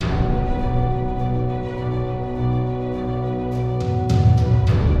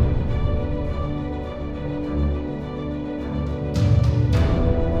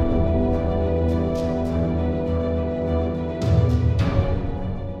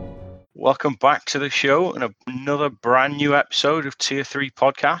Welcome back to the show and another brand new episode of Tier 3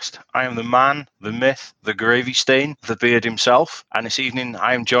 Podcast. I am the man, the myth, the gravy stain, the beard himself. And this evening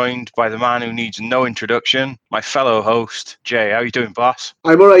I am joined by the man who needs no introduction, my fellow host, Jay. How are you doing, boss?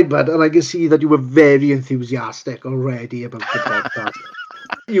 I'm all right, bud, and I can see that you were very enthusiastic already about the podcast.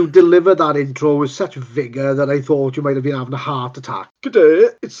 You delivered that intro with such vigour that I thought you might have been having a heart attack. Good day.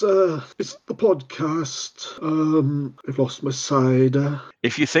 It's the podcast. I've lost my cider.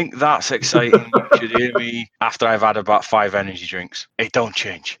 If you think that's exciting, you should hear me after I've had about 5 energy drinks. It don't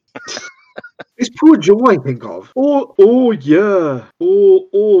change. It's poor Joe I think of. Oh yeah.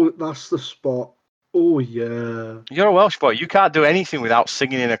 Oh, that's the spot. Oh yeah. You're a Welsh boy. You can't do anything without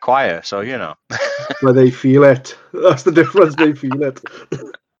singing in a choir, so you know. Where they feel it. That's the difference. They feel it.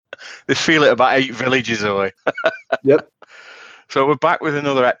 They feel it about 8 villages away. Yep. So we're back with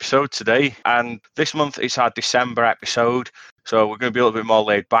another episode today, and this month it's our December episode. So we're going to be a little bit more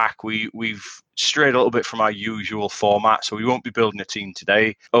laid back. We've strayed a little bit from our usual format, so we won't be building a team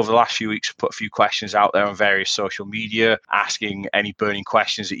today. Over the last few weeks, we've put a few questions out there on various social media, asking any burning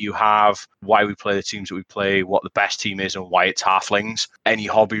questions that you have, why we play the teams that we play, what the best team is and why it's Halflings, any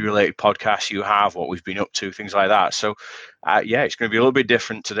hobby-related podcasts you have, what we've been up to, things like that. So, it's going to be a little bit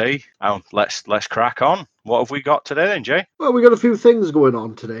different today. Let's crack on. What have we got today then, Jay? Well, we got a few things going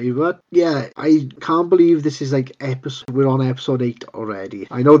on today, but yeah, I can't believe this is we're on episode 8 already.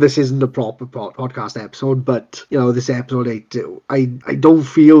 I know this isn't a proper podcast episode, but this episode 8, I don't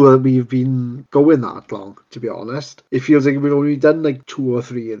feel that we've been going that long, to be honest. It feels like we've only done like 2 or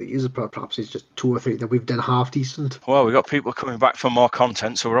 3 of these. Perhaps it's just 2 or 3 that we've done half decent. Well, we've got people coming back for more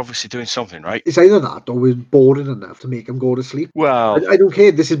content, so we're obviously doing something, right? It's either that or we're boring enough to make them go to sleep. Well, I don't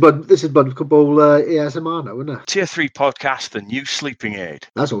care. This is Bud Bowl ASMR now, isn't it? Tier 3 Podcast, the new sleeping aid.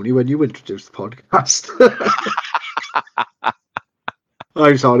 That's only when you introduce the podcast.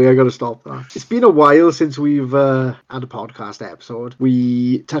 I'm sorry, I got to stop that. It's been a while since we've had a podcast episode.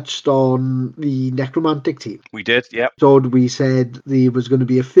 We touched on the Necromantic team. We did, yep. So we said there was going to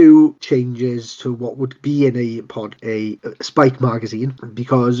be a few changes to what would be in a Spike magazine,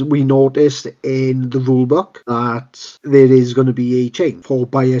 because we noticed in the rulebook that there is going to be a change. For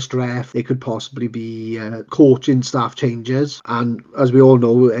biased ref, there could possibly be coaching staff changes, and as we all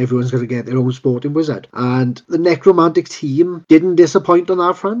know, everyone's going to get their own sporting wizard. And the Necromantic team didn't disappoint on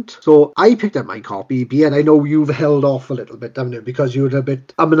that front. So I picked up my copy, and I know you've held off a little bit, haven't you? Because you were a bit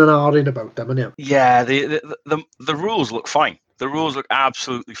umming and ahhing about them, haven't you? Yeah, the rules look fine. The rules look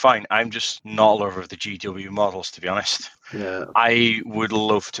absolutely fine. I'm just not a lover of the GW models, to be honest. Yeah. I would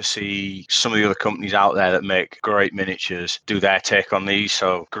love to see some of the other companies out there that make great miniatures do their take on these.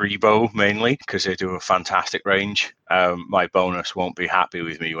 So Grebo mainly, because they do a fantastic range. My bonus won't be happy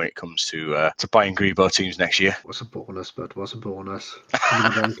with me when it comes to buying Grebo teams next year. What's a bonus, but what's a bonus?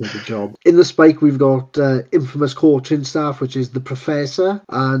 Good job. In the Spike, we've got infamous coaching staff, which is the Professor.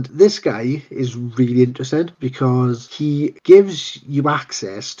 And this guy is really interesting because he gives you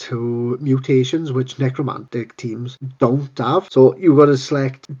access to mutations which Necromantic teams don't have. So you've got to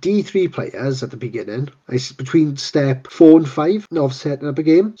select D3 players at the beginning. It's between step 4 and 5 of setting up a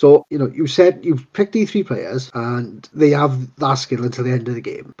game. So you pick D3 players and they have that skill until the end of the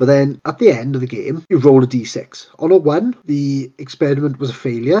game. But then at the end of the game, you roll a D6. On a 1, the experiment was a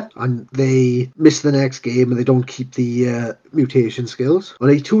failure and they miss the next game and they don't keep the mutation skills. On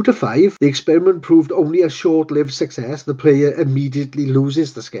a 2 to 5, the experiment proved only a short-lived success. The player immediately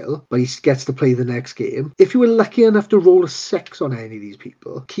loses the skill, but he gets to play the next game. If you were lucky enough to roll a 6 on any of these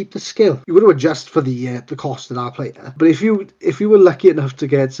people, keep the skill. You've got to adjust for the cost of that player. But if you were lucky enough to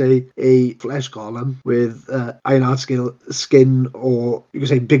get, say, a flesh golem with Ironheart skin, or you could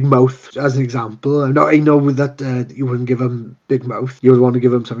say big mouth as an example. I know that you wouldn't give him big mouth. You would want to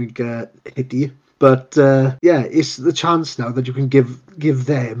give him something hitty. But it's the chance now that you can give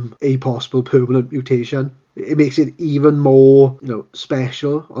them a possible permanent mutation. It makes it even more,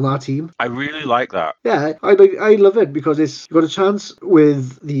 special on our team. I really like that. Yeah, I love it because you've got a chance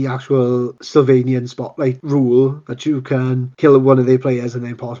with the actual Sylvanian Spotlight rule that you can kill one of their players and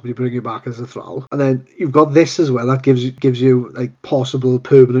then possibly bring it back as a thrall. And then you've got this as well that gives you like possible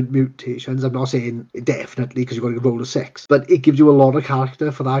permanent mutations. I'm not saying definitely because you've got to roll a 6, but it gives you a lot of character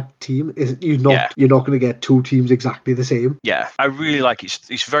for that team. You're not going to get 2 teams exactly the same. Yeah, I really like it.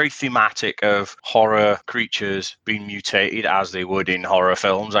 It's very thematic of horror creatures being mutated as they would in horror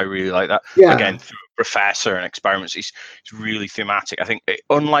films. I really like that. Yeah. Again, through Professor and experiments, it's really thematic. I think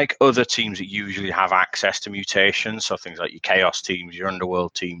unlike other teams that usually have access to mutations, so things like your Chaos teams, your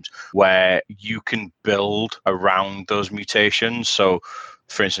Underworld teams, where you can build around those mutations. So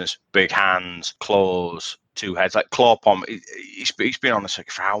for instance, big hands, claws, two heads. Like Claw Pomb, he's been on this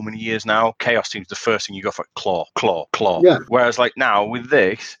like for how many years now? Chaos Team's the first thing you go for, claw. Yeah. Whereas like now with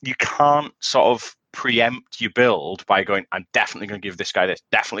this, you can't sort of preempt your build by going, I'm definitely going to give this guy this,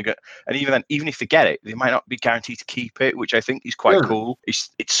 definitely going, and even then, even if they get it, they might not be guaranteed to keep it, which I think is quite cool. It's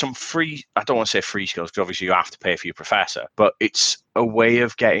some free, I don't want to say free skills because obviously you have to pay for your professor, but it's a way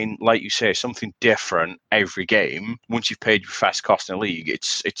of getting, like you say, something different every game. Once you've paid your professor cost in a league,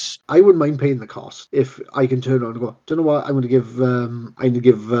 it's. I wouldn't mind paying the cost if I can turn around and go, do you know what? I'm going to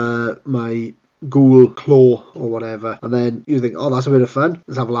give my ghoul claw or whatever, and then you think, oh, that's a bit of fun,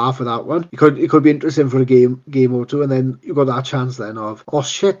 let's have a laugh with that one. It could be interesting for a game or two, and then you've got that chance then of, oh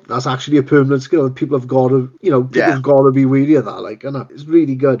shit, that's actually a permanent skill. People have got to, have got to be wary of that. Like, it's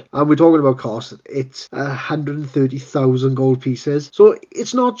really good. And we're talking about cost. It's 130,000 gold pieces, so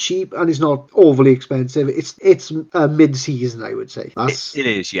it's not cheap and it's not overly expensive. It's mid-season, I would say. It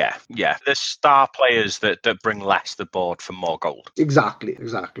is, yeah. There's star players that bring less to the board for more gold. Exactly.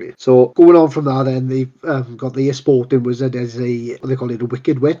 So going on from then they've got the Sporting Wizard as they call it, a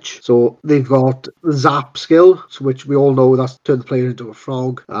Wicked Witch. So they've got the Zap skill, which we all know that's turn the player into a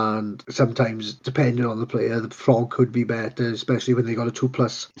frog, and sometimes depending on the player, the frog could be better, especially when they got a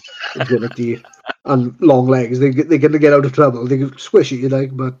 2+ agility and long legs. They're going to get out of trouble. They're squishy,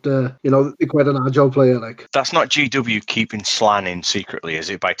 but they're quite an agile player. Like, that's not GW keeping Slan in secretly, is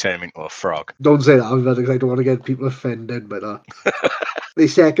it, by turning him into a frog? Don't say that, because I don't want to get people offended by that. The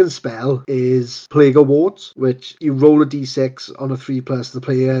second spell is Plague of Warts, which you roll a d6 on a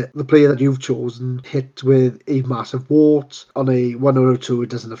 3+. The player that you've chosen hit with a massive wart. On a 1 or a 2, it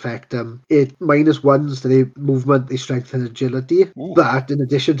doesn't affect them. It -1s to their movement, their strength and agility. Ooh. But in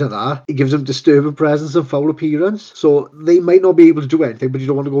addition to that, it gives them disturbing presence and foul appearance. So they might not be able to do anything, but you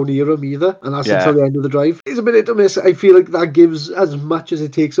don't want to go near them either. And that's until the end of the drive. It's a bit hit or miss. I feel like that gives as much as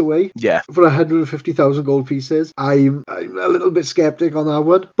it takes away. Yeah. For 150,000 gold pieces, I'm a little bit skeptic on that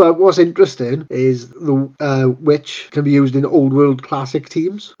one. But what's interesting is the witch can be used in Old World Classic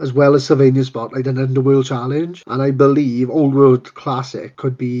teams as well as Sylvania Spotlight and Underworld Challenge, and I believe Old World Classic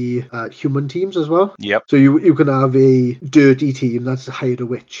could be human teams as well. Yep. So you can have a dirty team that's hired a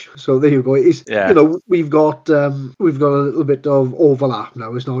witch. So there you go. We've got a little bit of overlap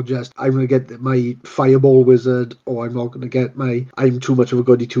now. It's not just I'm going to get my fireball wizard, or I'm not going to get my I'm too much of a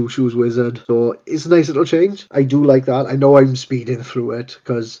goody two shoes wizard. So it's a nice little change. I do like that. I know I'm speeding through it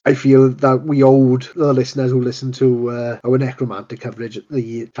because I feel that we owed the listeners who listen to our Necromantic coverage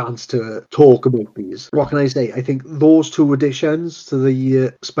the chance to talk about these. What can I say? I think those two additions to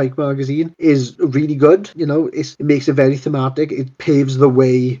the Spike magazine is really good. It makes it very thematic. It paves the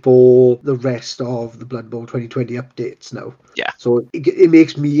way for the rest of the Blood Bowl 2020 updates now. Yeah. So it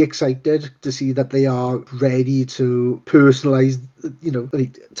makes me excited to see that they are ready to personalize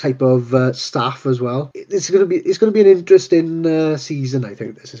the type of staff as well. It's going to be an interesting season. I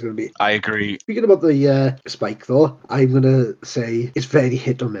think this is going to be. I agree. Speaking about the Spike, though, I'm going to say it's very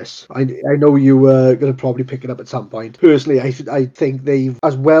hit or miss. I know you were going to probably pick it up at some point. Personally, I think they've,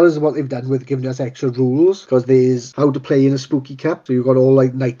 as well as what they've done with giving us extra rules, because there's how to play in a spooky cup. So you've got all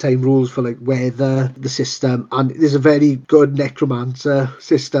like nighttime rules for like weather, the system, and there's a very good necromancer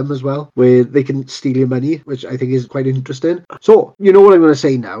system as well where they can steal your money, which I think is quite interesting. So you know what I'm going to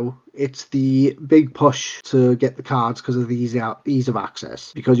say now? It's the big push to get the cards because of the ease of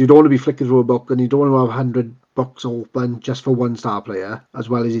access. Because you don't want to be flicking through a book and you don't want to have 100 books open just for one star player as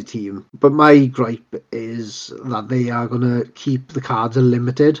well as your team. But my gripe is that they are going to keep the cards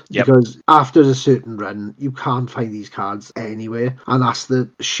unlimited. Yep. Because after a certain run, you can't find these cards anywhere. And that's the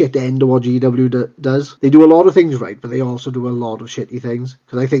shit end of what GW does. They do a lot of things right, but they also do a lot of shitty things.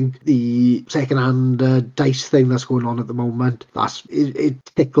 Because I think the second-hand dice thing that's going on at the moment, it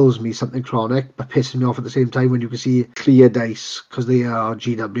tickles me something chronic, but pisses me off at the same time when you can see clear dice, because they are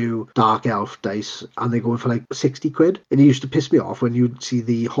GW Dark Elf dice, and they're going for like 60 quid. And it used to piss me off when you'd see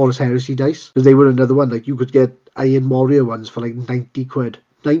the Horus Heresy dice, because they were another one. Like, you could get Iron Warrior ones for like 90 quid.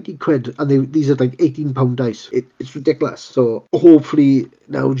 90 quid, and these are like £18 dice. It's ridiculous. So hopefully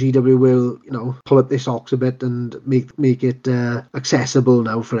now GW will, pull up their socks a bit and make it accessible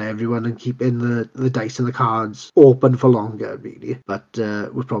now for everyone, and keeping the dice and the cards open for longer, really. But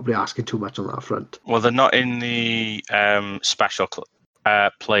we're probably asking too much on that front. Well, they're not in the special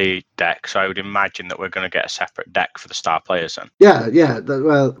play deck. So I would imagine that we're going to get a separate deck for the star players then. Yeah.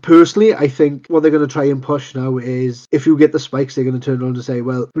 Well, personally, I think what they're going to try and push now is if you get the spikes, they're going to turn around and say,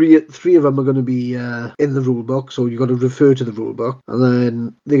 well, three of them are going to be in the rule book, so you've got to refer to the rule book. And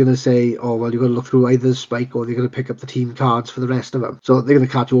then they're going to say, oh, well, you've got to look through either the spike or they're going to pick up the team cards for the rest of them. So they're going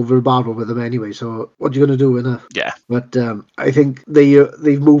to catch you over a barrel with them anyway. So what are you going to do, innit? Yeah. But I think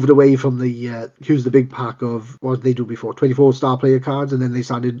they've moved away from the here's the big pack of what did they do before, 24 star player cards, and then they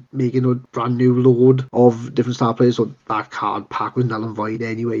started making a brand new load of different star players. So that card pack was null and void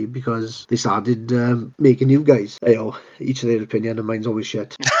anyway because they started making new guys. Each of their opinion, and mine's always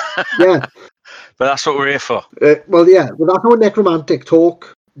shit. Yeah. But that's what we're here for. Well, that's our necromantic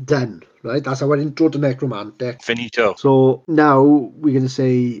talk done. Right, that's our intro to necromantic. Finito. So now we're going to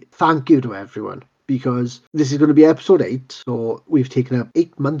say thank you to everyone, because this is going to be episode 8, so we've taken up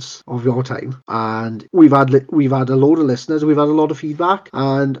 8 months of your time, and we've had a load of listeners, we've had a lot of feedback,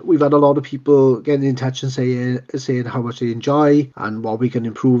 and we've had a lot of people getting in touch and saying how much they enjoy and what we can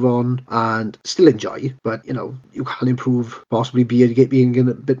improve on, and still enjoy, but you can improve, possibly being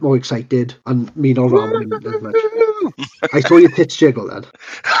a bit more excited and me not rambling as much. I saw your tits jiggle then.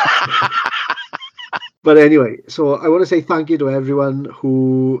 But anyway, so I want to say thank you to everyone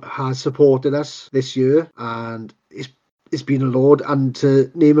who has supported us this year, and it's been a load. And to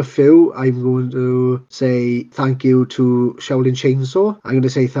name a few, I'm going to say thank you to Shaolin Chainsaw. I'm going to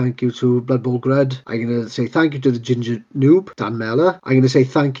say thank you to Blood Bowl Grud. I'm going to say thank you to the Ginger Noob, Dan Meller. I'm going to say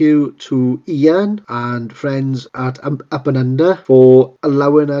thank you to Ian and friends at Up and Under for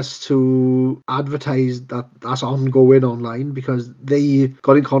allowing us to advertise that's ongoing online, because they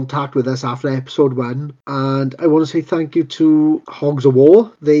got in contact with us after episode 1. And I want to say thank you to Hogs of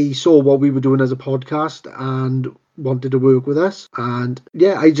War. They saw what we were doing as a podcast and wanted to work with us, and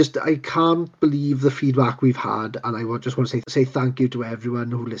I can't believe the feedback we've had, and I just want to say thank you to everyone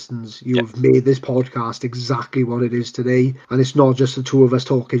who listens. You've made this podcast exactly what it is today, and it's not just the two of us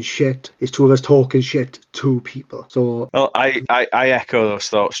talking shit, it's two of us talking shit to people. So I echo those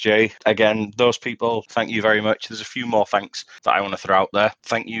thoughts, Jay. Again, those people, thank you very much. There's a few more thanks that I want to throw out there.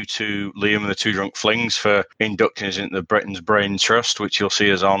 Thank you to Liam and the Two Drunk Flings for inducting us into the Britain's Brain Trust, which you'll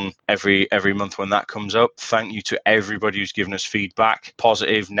see us on every month when that comes up. Thank you to everybody who's given us feedback,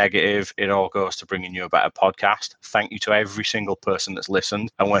 positive, negative. It all goes to bringing you a better podcast. Thank you to every single person that's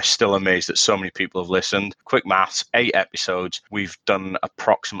listened, and we're still amazed that so many people have listened. Quick maths, 8 episodes, we've done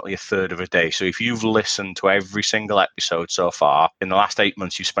approximately a third of a day. So if you've listened to every single episode so far in the last 8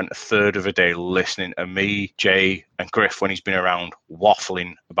 months, you spent a third of a day listening to me, Jay, and Griff when he's been around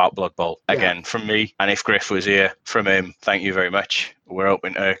waffling about Blood Bowl. Again, from me, and if Griff was here, from him, thank you very much. We're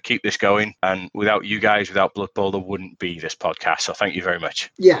hoping to keep this going, and without you guys, without Blood Bowl, there wouldn't be this podcast. So thank you very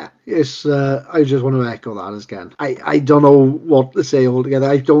much. Yeah, it's. I just want to echo that again. I don't know what to say altogether.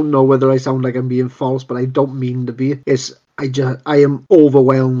 I don't know whether I sound like I'm being false, but I don't mean to be. I am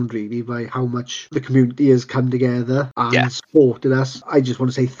overwhelmed really by how much the community has come together and supported us. I just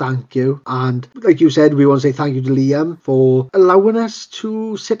want to say thank you, and like you said, we want to say thank you to Liam for allowing us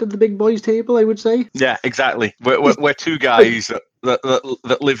to sit at the big boys table, I would say. Yeah, exactly. We're two guys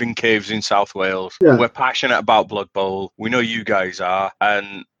that live in caves in South Wales. Yeah. We're passionate about Blood Bowl. We know you guys are,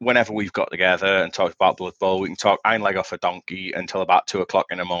 and whenever we've got together and talked about Blood Bowl, we can talk iron leg off a donkey until about 2:00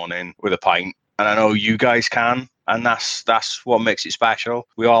 in the morning with a pint. And I know you guys can, and that's what makes it special.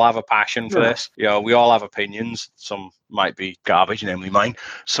 We all have a passion for this. We all have opinions. Some might be garbage, namely mine.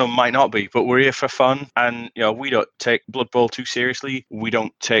 Some might not be, but we're here for fun. And we don't take Blood Bowl too seriously. We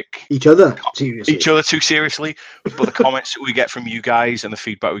don't take each other too seriously. But the comments that we get from you guys and the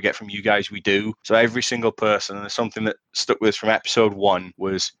feedback we get from you guys, we do. So every single person, and there's something that stuck with us from episode 1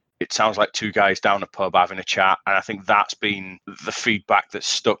 was, it sounds like two guys down a pub having a chat. And I think that's been the feedback that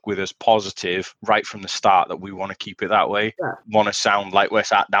stuck with us positive right from the start, that we want to keep it that way. Yeah. Want to sound like we're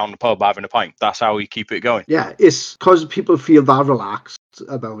sat down the pub having a pint. That's how we keep it going. Yeah, it's because people feel that relaxed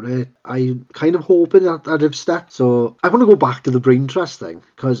about it. I'm kind of hoping that I've stuck. So I want to go back to the Brain Trust thing,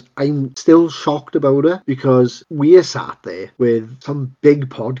 because I'm still shocked about it, because we are sat there with some big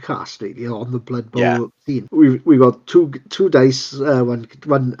podcast really on the Blood Bowl scene. We've got two dice,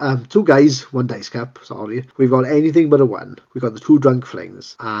 two guys, one dice cup, sorry. We've got Anything But a One. We've got the Two Drunk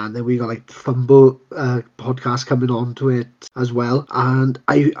Flings, and then we got like Fumble podcast coming on to it as well. And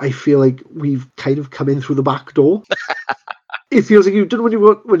I feel like we've kind of come in through the back door. it feels like you don't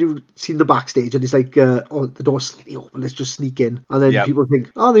know when you've seen the backstage and it's like, oh, the door's slightly open, let's just sneak in, and then people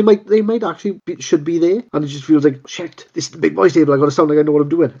think, oh, they might actually should be there, and it just feels like, shit, this is the big boys table. I got to sound like I know what I'm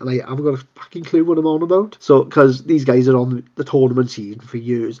doing, and I haven't got a fucking clue what I'm on about. So because these guys are on the tournament scene for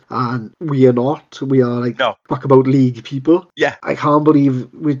years, and we are not. We are like fuck about league people. Yeah, I can't believe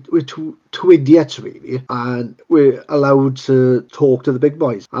we're two idiots really, and we're allowed to talk to the big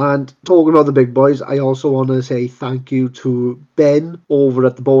boys. And talking about the big boys, I also want to say thank you to Ben over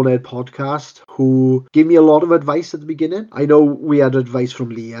at the Bonehead Podcast, who gave me a lot of advice at the beginning. I know we had advice from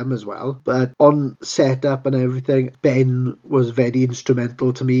Liam as well, but on setup and everything, Ben was very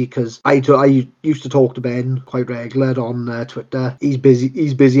instrumental to me, because I used to talk to Ben quite regular on Twitter. He's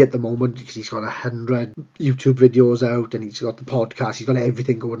busy at the moment because he's got 100 YouTube videos out, and he's got the podcast, he's got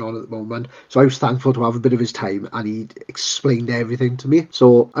everything going on at the moment. So I was thankful to have a bit of his time, and he explained everything to me.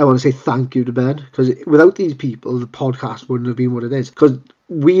 So I want to say thank you to Ben, because without these people, the podcast wouldn't have been what it is. Because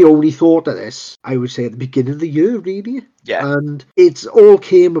we only thought of this, I would say, at the beginning of the year, really. Yeah. And it's all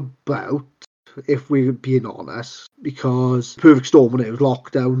came about, if we're being honest, because Perfect Storm, when it was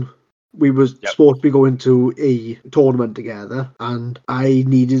lockdown, we was supposed to be going to a tournament together, and I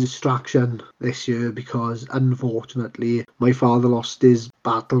needed a distraction this year because, unfortunately, my father lost his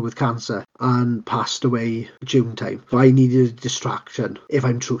battle with cancer and passed away June time. So I needed a distraction, if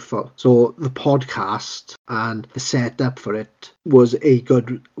I'm truthful. So the podcast and the setup for it was a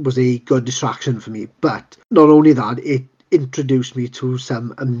good distraction for me. But not only that, it introduced me to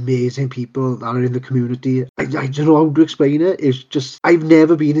some amazing people that are in the community. I don't know how to explain it. It's just, I've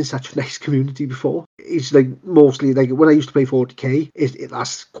never been in such a nice community before. It's like, mostly like when I used to play 40k,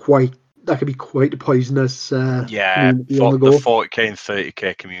 that could be quite a poisonous community on the go. The 40k and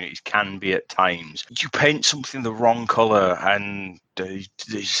 30k communities can be at times. You paint something the wrong colour and they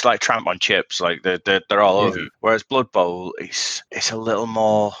just like tramp on chips, like they're all over you. Whereas Blood Bowl, it's a little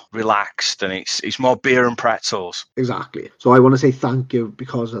more relaxed, and it's more beer and pretzels. Exactly. So I want to say thank you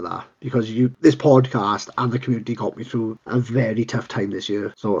because of that, because this podcast and the community got me through a very tough time this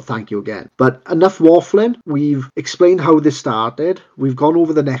year. So thank you again. But enough waffling. We've explained how this started. We've gone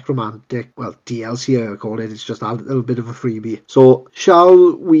over the necromantic, well, DLC I call it. It's just a little bit of a freebie. So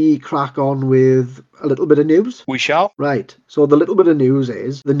shall we crack on with a little bit of news? We shall. Right. So the little bit of news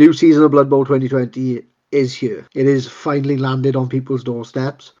is the new season of Blood Bowl 2020 is here. It is finally landed on people's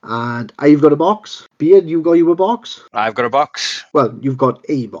doorsteps, and I've got a box. Beard, you got you a box? I've got a box. Well, you've got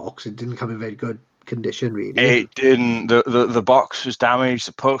a box. It didn't come in very good condition, really. It didn't. The box was damaged.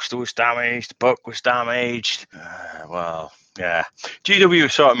 The poster was damaged. The book was damaged. Well, yeah.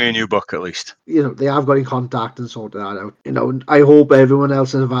 GW sorted me a new book, at least. You know, they have got in contact and sorted that out. You know, I hope everyone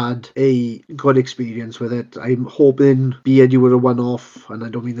else has had a good experience with it. I'm hoping, Beard, you were a one-off, and I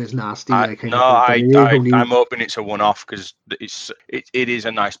don't mean this nasty. I'm hoping it's a one-off, because it is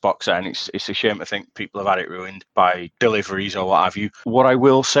a nice box set, and it's a shame to think people have had it ruined by deliveries or what have you. What I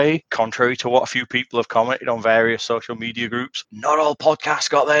will say, contrary to what a few people have commented on various social media groups, not all podcasts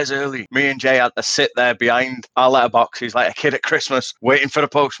got theirs early. Me and Jay had to sit there behind our letterboxes like a kid at Christmas, waiting for the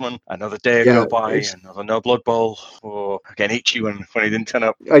postman. Another day go by, another no Blood Bowl, or getting itchy when he didn't turn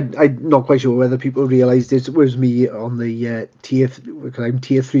up. I'm not quite sure whether people realised it was me on the tier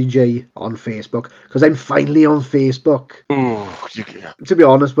 3J on Facebook, because I'm finally on Facebook. To be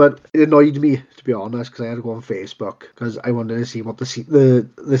honest, but it annoyed me, to be honest, because I had to go on Facebook because I wanted to see what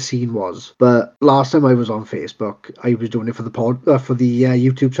the scene was. But last time I was on Facebook, I was doing it for the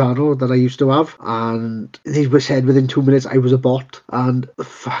YouTube channel that I used to have, and they were said within 2 minutes I was a bot, and the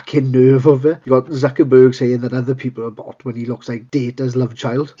fucking nerve of it. You got Zuckerberg saying that other people are a bot when he looks like Data's love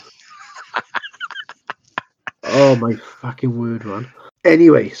child. Oh my fucking word, man.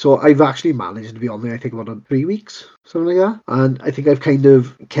 Anyway, so I've actually managed to be on there, I think, about 3 weeks, something like that. And I think I've kind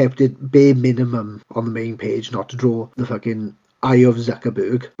of kept it bare minimum on the main page, not to draw the fucking eye of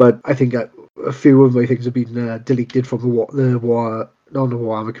Zuckerberg. But I think a few of my things have been deleted from the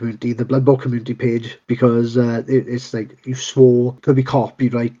Warhammer community, the Blood Bowl community page, because it's like you swore could be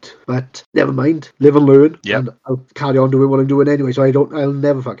copyright, but never mind, live and learn. And I'll carry on doing what I'm doing anyway, so I'll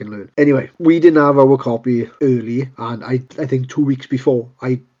never fucking learn. Anyway, we didn't have our copy early, and I think 2 weeks before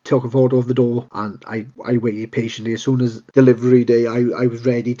I took a photo of the door, and I waited patiently. As soon as delivery day, I was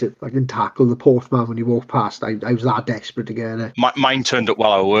ready to fucking tackle the postman when he walked past. I was that desperate to get it. Mine turned up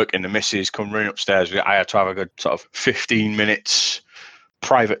while I was working. The missus come running upstairs. I had to have a good sort of 15 minutes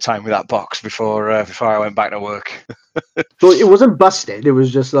private time with that box before I went back to work. So it wasn't busted, it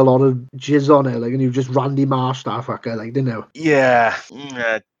was just a lot of jizz on it, like, and you just Randy Marsh that fucker, like, didn't you? Yeah,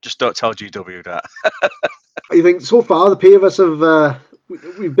 just don't tell GW that. I think so far the pair of us have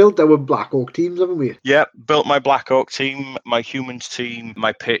We built our Black Hawk teams, haven't we? Yeah, built my Black Oak team, my humans team,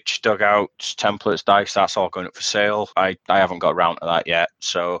 my pitch, dugouts, templates, dice, that's all going up for sale. I haven't got around to that yet.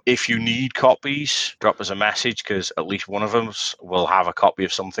 So if you need copies, drop us a message because at least one of us will have a copy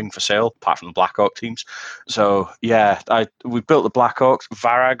of something for sale, apart from the Black Oak teams. So yeah, we built the Black Oaks.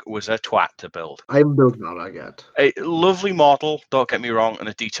 Varag was a twat to build. I haven't built Varag yet. A lovely model, don't get me wrong, and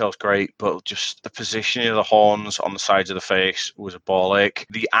the detail's great, but just the positioning of the horns on the sides of the face was a ball ache.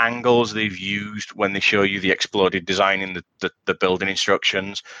 The angles they've used when they show you the exploded design in the building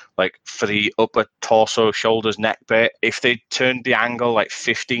instructions, like for the upper torso, shoulders, neck bit, if they turned the angle like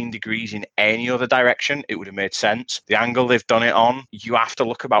 15 degrees in any other direction, it would have made sense. The angle they've done it on, you have to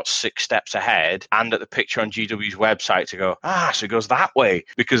look about 6 steps ahead and at the picture on GW's website to go, so it goes that way,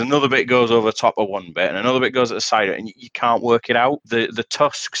 because another bit goes over the top of one bit and another bit goes at the side, and you can't work it out. The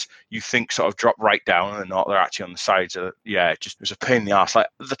tusks you think sort of drop right down, and they're not. They're actually on the sides of it just was a pain in the ass. Like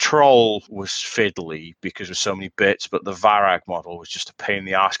the troll was fiddly because there's so many bits, but the Varag model was just a pain in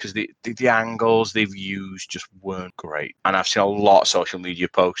the ass because the angles they've used just weren't great. And I've seen a lot of social media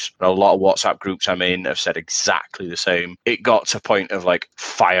posts, a lot of WhatsApp groups I'm in have said exactly the same. It got to a point of like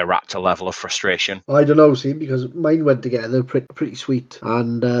Fire Raptor level of frustration. I don't know, see, because mine went together pretty sweet,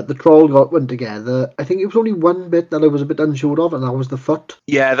 and the troll went together. I think it was only one bit that I was a bit unsure of, and that was the foot.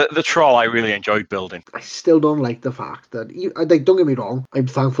 Yeah, the troll I really enjoyed building. I still don't like the fact that, like, don't get me wrong, I'm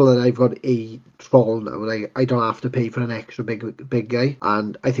thankful that I've got a troll now. Like, I don't have to pay for an extra big guy,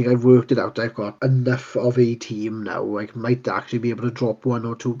 and I think I've worked it out. I've got enough of a team now. I might actually be able to drop 1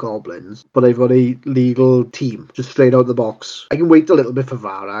 or 2 goblins, but I've got a legal team just straight out the box. I can wait a little bit for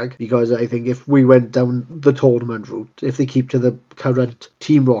Varag, because I think if we went down the tournament route, if they keep to the current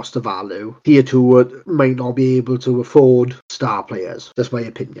team roster value, Tier 2 might not be able to afford star players. That's my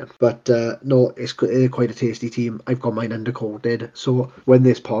opinion. But no, it's quite a tasty team. I've got mine undercoated, so when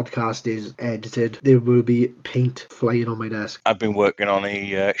this podcast is edited, there will be paint flying on my desk. I've been working on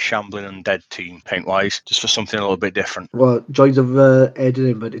a Shambling Undead team, paint-wise, just for something a little bit different. Well, joys of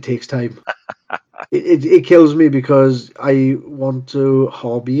editing, but it takes time. It kills me because I want to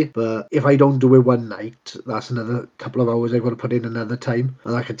hobby, but if I don't do it one night, that's another couple of hours I've got to put in another time,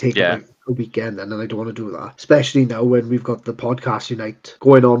 and I can take a weekend, and then I don't want to do that. Especially now when we've got the podcast unite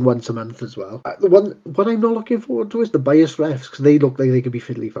going on once a month as well. What I'm not looking forward to is the bias refs, because they look like they could be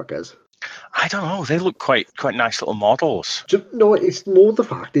fiddly fuckers. I don't know. They look quite nice little models. No, it's more the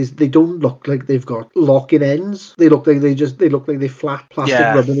fact is they don't look like they've got locking ends. They look like they flat plastic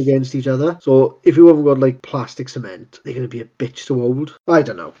rubbing against each other. So if you haven't got like plastic cement, they're going to be a bitch to hold. I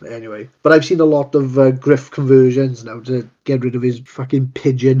don't know. Anyway, but I've seen a lot of Griff conversions now to get rid of his fucking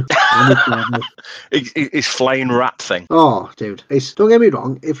pigeon. His flying rat thing. Oh, dude. Don't get me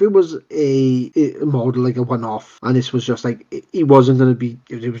wrong. If it was a model like a one-off, and this was just like, it wasn't going to be,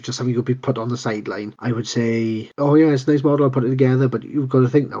 it was just something you could be put on the sideline, I would say, oh yeah, it's a nice model, I'll put it together, but you've got to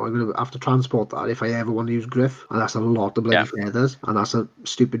think now, I'm going to have to transport that if I ever want to use Griff, and that's a lot of bloody feathers, and that's a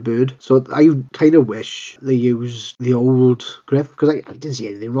stupid bird. So I kind of wish they used the old Griff, because I didn't see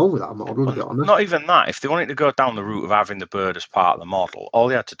anything wrong with that model, to be honest. Not even that. If they wanted to go down the route of having the bird as part of the model, all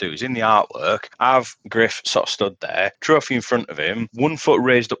they had to do is in the artwork, have Griff sort of stood there, trophy in front of him, 1 foot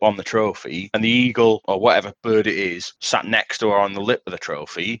raised up on the trophy, and the eagle or whatever bird it is sat next to or on the lip of the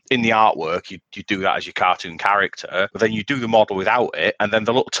trophy. In the artwork, you do that as your cartoon character, but then you do the model without it, and then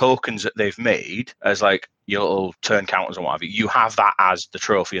the little tokens that they've made as like your little turn counters and what have you have that as the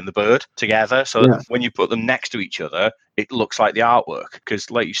trophy and the bird together. So that when you put them next to each other, it looks like the artwork.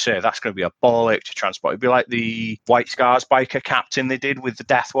 Because, like you say, that's going to be a ball ache to transport. It'd be like the White Scars biker captain they did with the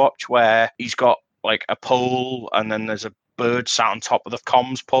Death Watch, where he's got like a pole and then there's a bird sat on top of the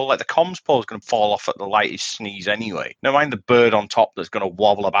comms pole. Like the comms pole is going to fall off at the lightest sneeze anyway. Never mind the bird on top that's going to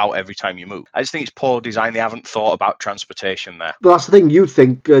wobble about every time you move. I just think it's poor design. They haven't thought about transportation there. But that's the thing. You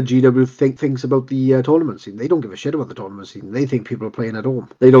think GW thinks about the tournament scene. They don't give a shit about the tournament scene. They think people are playing at home.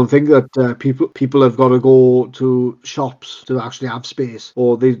 They don't think that people have got to go to shops to actually have space,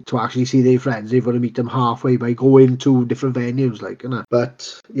 or to actually see their friends. They've got to meet them halfway by going to different venues, like, you know.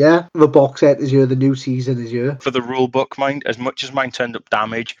 But yeah, the box set is here. The new season is here. For the rule book, mind, as much as mine turned up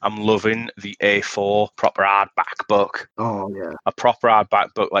damage, I'm loving the A4 proper hardback book. Oh yeah, a proper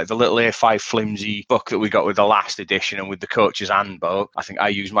hardback book, like the little A5 flimsy book that we got with the last edition and with the coach's handbook. I think I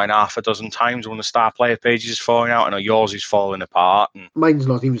used mine half a dozen times when the star player pages is falling out. I know yours is falling apart. And mine's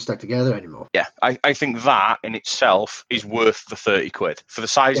not even stuck together anymore. Yeah, I think that in itself is worth the 30 quid. For the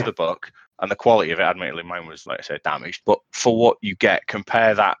size of the book, and the quality of it, admittedly, mine was, like I said, damaged. But for what you get,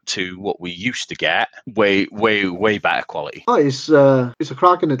 compare that to what we used to get, way better quality. Oh, it's a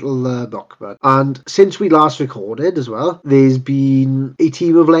cracking little book, but and since we last recorded as well, there's been a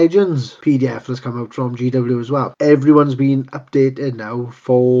Team of Legends PDF that's come out from GW as well. Everyone's been updated now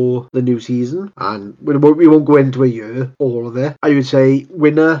for the new season, and we won't go into a year all of it. I would say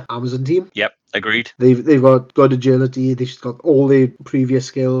winner Amazon team. Yep. Agreed. They've got good agility. They've got all the previous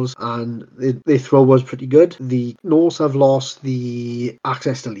skills, and their throw was pretty good. The Norse have lost the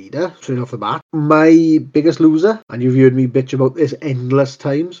access to leader straight off the bat. My biggest loser, and you've heard me bitch about this endless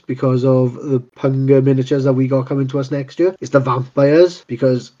times because of the Punga miniatures that we got coming to us next year, is the vampires,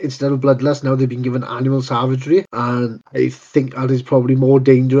 because instead of bloodlust now they've been given animal savagery, and I think that is probably more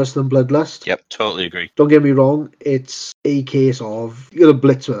dangerous than bloodlust. Yep, totally agree. Don't get me wrong, it's a case of you're gonna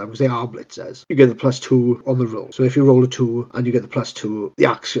blitz with them because they are blitzers. You get the +2 on the roll. So if you roll a 2 and you get the +2, the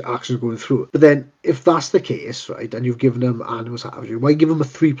action's going through. But then if that's the case, right, and you've given them animal savagery, why give them a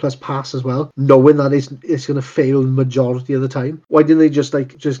 3+ pass as well, knowing that it's going to fail the majority of the time? Why didn't they just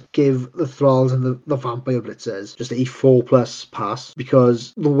give the thralls and the vampire blitzers just a 4+ pass?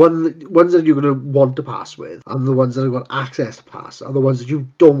 Because the ones that you're going to want to pass with and the ones that have got access to pass are the ones that you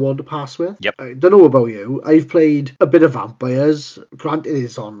don't want to pass with. Yep. I don't know about you. I've played a bit of vampires. Granted,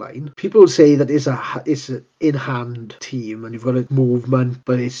 it's online. People say that it's an in-hand team and you've got a movement,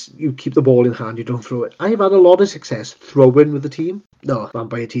 but you keep the ball in hand, you don't throw it. I've had a lot of success throwing with the team. No,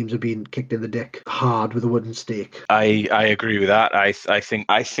 vampire teams have been kicked in the dick hard with a wooden stake. I agree with that. I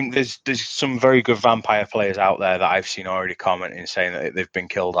think there's some very good vampire players out there that I've seen already commenting saying that they've been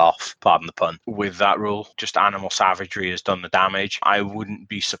killed off, pardon the pun, with that rule. Just animal savagery has done the damage. I wouldn't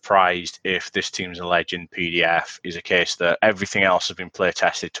be surprised if this Teams of Legend PDF is a case that everything else has been play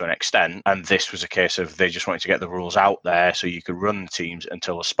tested to an extent, and this was a case of they just wanted to get the rules out there so you could run the teams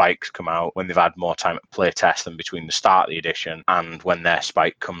until the spikes come out when they've had more time to play test them between the start of the edition and when their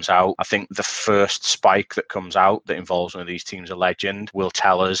spike comes out. I think the first spike that comes out that involves one of these Teams of Legend will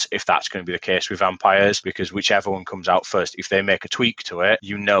tell us if that's going to be the case with vampires, because whichever one comes out first, if they make a tweak to it,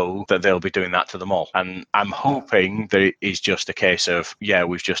 you know that they'll be doing that to them all. And I'm hoping that it is just a case of, yeah,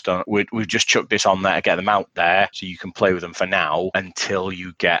 we've just chucked this on there to get them out there so you can play with them for now until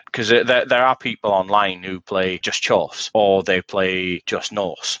you get, because there are people online who play just Chuffs or they play just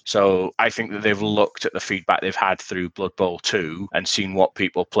Norse. So I think that they've looked at the feedback they've had through Blood Bowl 2 and seen what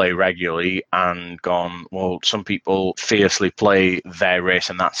people play regularly and gone, well, some people fiercely play their race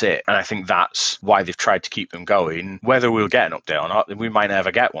and that's it. And I think that's why they've tried to keep them going. Whether we'll get an update or not, we might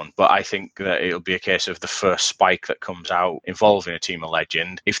never get one, but I think that it'll be a case of the first spike that comes out involving a Team of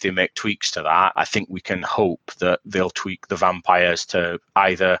Legend. If they make tweaks to that, I think we can hope that they'll tweak the vampires to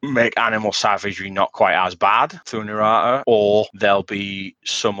either make animal savagery not quite as bad through an errata, or there'll be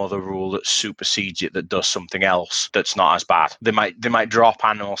some other rule that supersedes it that does something else that's not as bad. They might drop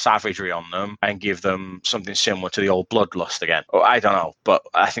animal savagery on them and give them something similar to the old bloodlust again. I don't know, but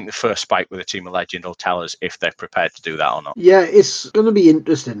I think the first spike with a Team of Legend will tell us if they're prepared to do that or not. Yeah, it's going to be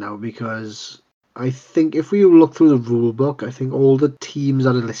interesting now because I think if we look through the rule book, I think all the teams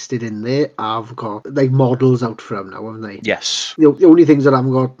that are listed in there have got models out for them now, haven't they? Yes. The only things that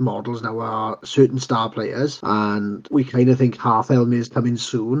haven't got models now are certain star players, and we kind of think Half-Elm is coming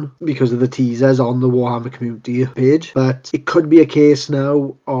soon because of the teasers on the Warhammer community page. But it could be a case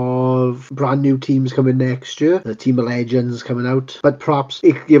now of brand new teams coming next year, the Team of Legends coming out, but perhaps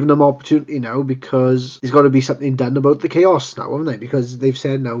it's giving them opportunity now because there's got to be something done about the chaos now, haven't they? Because they've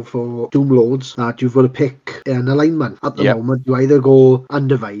said now for Doomlords that you've got to pick an alignment. At the moment, you either go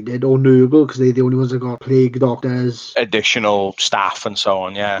Undivided or Nurgle, because they're the only ones that got Plague Doctors, additional staff and so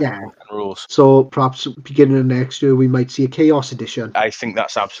on, and rules. So perhaps beginning of next year, we might see a Chaos edition. I think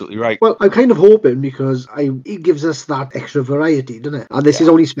that's absolutely right. Well, I'm kind of hoping because it gives us that extra variety, doesn't it? And this is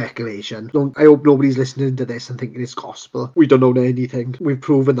only speculation. I hope nobody's listening to this and thinking it's gospel. We don't know anything. We've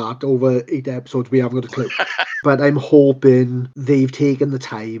proven that over 8 episodes. We haven't got a clue. But I'm hoping they've taken the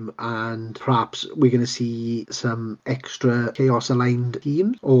time and perhaps we're going to see some extra Chaos aligned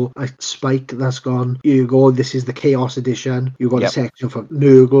teams, or a spike that's gone, here you go, this is the Chaos edition. You've got a section for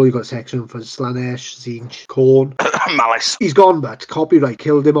Nurgle, you've got a section for Slaanesh, Tzeentch, Khorne. Malice. He's gone, but copyright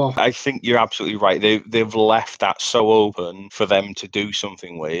killed him off. I think you're absolutely right. They've left that so open for them to do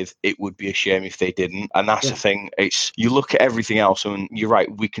something with. It would be a shame if they didn't. And that's the thing. It's, you look at everything else, and you're right,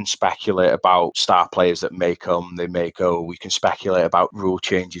 we can speculate about star players that may come, they may go. We can speculate about rule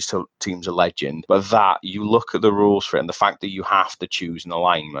changes to Teams of Legend. But that, you look at the rules for it, and the fact that you have to choose an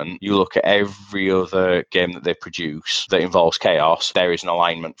alignment, you look at every other game that they produce that involves chaos, there is an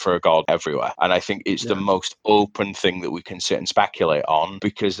alignment for a god everywhere. And I think it's the most open open thing that we can sit and speculate on,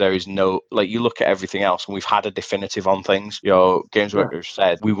 because there is no, like, you look at everything else and we've had a definitive on things. Games Workshop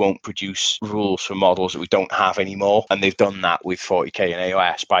said we won't produce rules for models that we don't have anymore, and they've done that with 40k and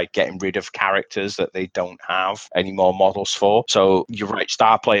AOS by getting rid of characters that they don't have any more models for. So you're right,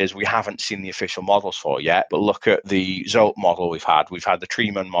 star players we haven't seen the official models for yet, but look at the Zolt model we've had the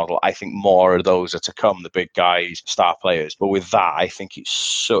Treeman model. I think more of those are to come, the big guys, star players. But with that, I think it's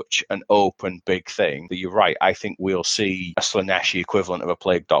such an open big thing that you're right, I think we'll see a Slaaneshi equivalent of a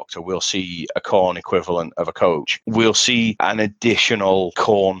Plague Doctor, we'll see a Khorne equivalent of a coach, we'll see an additional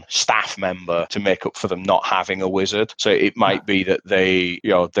Khorne staff member to make up for them not having a wizard. So it might be that they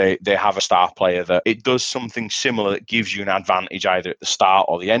have a star player that it does something similar that gives you an advantage either at the start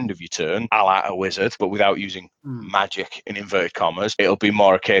or the end of your turn, a la a wizard, but without using magic in inverted commas. It'll be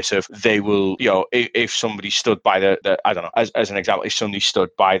more a case of they will, if somebody stood by the I don't know, as an example, if somebody stood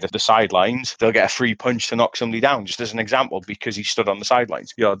by the sidelines, they'll get a free punch to knock somebody down, just as an example, because he stood on the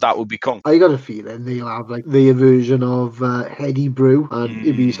sidelines. That would be cool. I got a feeling they'll have like the version of Heady Brew, and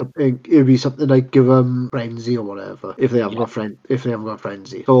it'd be something like give them Frenzy or whatever if they haven't got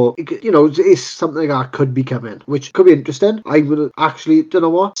Frenzy. So it's something that could be coming, which could be interesting. I would actually, do you know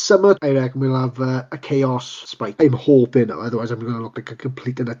what? Summer, I reckon we'll have a Chaos Spike. I'm hoping, otherwise I'm going to look like a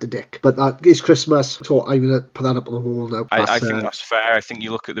complete nut to dick. But that is Christmas, so I'm going to put that up on the wall now. I think that's fair. I think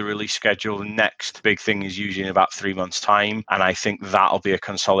you look at the release schedule, the next big thing is usually in about 3 months' time, and I think that'll be a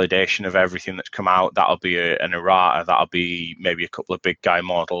consolidation of everything that's come out. That'll be an errata, that'll be maybe a couple of big guy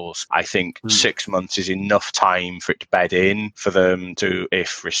models. I think 6 months is enough time for it to bed in, for them to,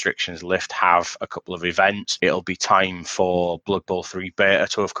 if restrictions lift, have a couple of events. It'll be time for Blood Bowl 3 beta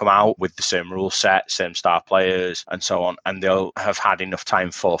to have come out with the same rule set, same star players, and so on, and they'll have had enough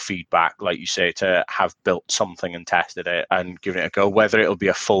time for feedback, like you say, to have built something and tested it and given it a go. Whether it'll be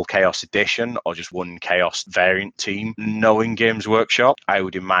a full Chaos edition or just one Chaos variant team, knowing Games Workshop, I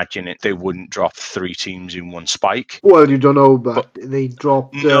would imagine they wouldn't drop 3 teams in one spike. Well, you don't know, but they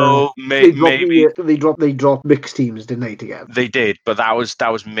dropped. Maybe they dropped mixed teams, didn't they? Together, they did, but that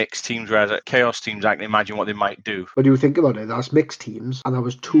was mixed teams. Whereas at Chaos teams, I can imagine what they might do. But you think about it, that's mixed teams, and that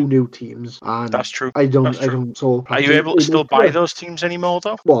was 2 new teams, and that's true. I don't. So are you able to still buy those teams anymore,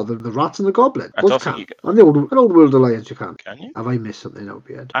 though? Well, the Rats and the Goblin. I don't think you can. And the old World Alliance, you can. Can you? Have I missed something out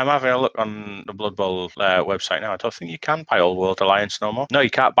weird? I'm having a look on the Blood Bowl website now. I don't think you can buy Old World Alliance no more. No, you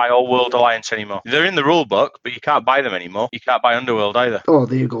can't buy Old World Alliance anymore. They're in the rule book, but you can't buy them anymore. You can't buy Underworld either. Oh,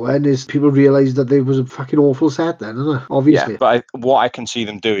 there you go. And people realised that there was a fucking awful set then, isn't it? Obviously. Yeah, but what I can see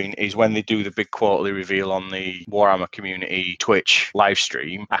them doing is when they do the big quarterly reveal on the Warhammer Community Twitch live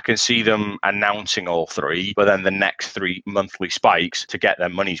stream, I can see them announcing all 3, but then the next 3 monthly spikes, to get their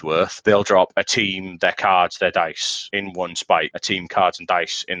money's worth, they'll drop a team, their cards, their dice in one spike, a team, cards and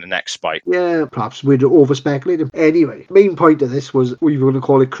dice in the next spike. Yeah, perhaps we're over-speculating. Anyway, main point of this was we were going to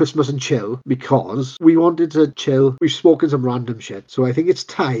call it Christmas and Chill because we wanted to chill. We've spoken some random shit, so I think it's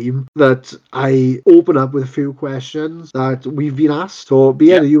time that I open up with a few questions that we've been asked. So,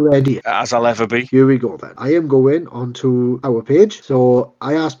 are you ready? As I'll ever be. Here we go then. I am going onto our page. So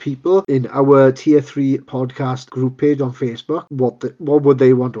I asked people in our Tier 3 podcast group page on Facebook what would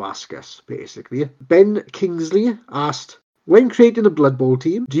they want to ask us, basically. Ben Kingsley asked, when creating a Blood Bowl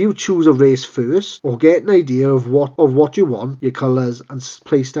team, do you choose a race first or get an idea of what you want your colours and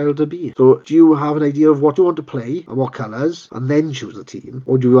playstyle to be? So do you have an idea of what you want to play and what colours and then choose a team,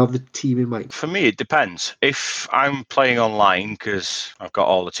 or do you have the team in mind? For me, it depends. If I'm playing online, because I've got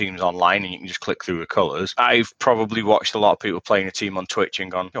all the teams online and you can just click through the colours, I've probably watched a lot of people playing a team on Twitch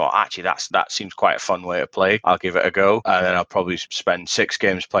and gone, actually that seems quite a fun way to play. I'll give it a go. And then I'll probably spend 6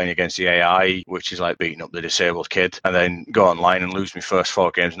 games playing against the AI, which is like beating up the disabled kid, and then go online and lose my first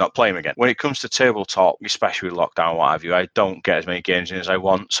 4 games and not play them again. When it comes to tabletop, especially with lockdown and what have you, I don't get as many games in as I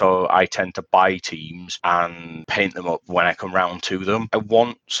want, so I tend to buy teams and paint them up when I come round to them. I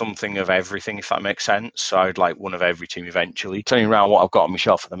want something of everything, if that makes sense, so I'd like one of every team eventually. Turning around what I've got on my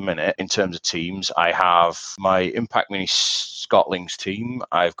shelf at the minute in terms of teams, I have my Impact Mini Scotlings team,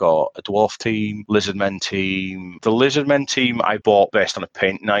 I've got a Dwarf team, Lizardmen team. The Lizardmen team I bought based on a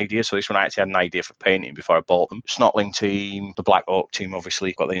painting idea, so this one I actually had an idea for painting before I bought them. Snotling team, the Black Oak team,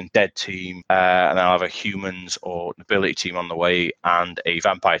 obviously, got the Undead team, and then I'll have a Humans or Nobility team on the way and a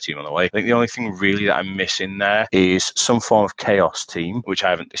Vampire team on the way. I think the only thing really that I'm missing there is some form of Chaos team, which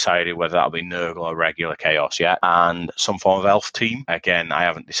I haven't decided whether that'll be Nurgle or regular Chaos yet, and some form of Elf team. Again, I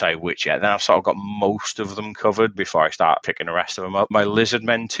haven't decided which yet. Then I've sort of got most of them covered before I start picking the rest of them up. My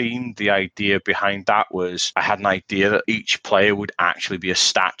Lizardmen team, the idea behind that was I had an idea that each player would actually be a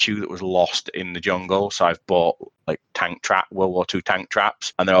statue that was lost in the jungle, so I've bought like World War II tank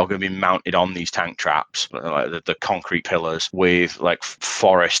traps, and they're all going to be mounted on these tank traps, like the concrete pillars, with like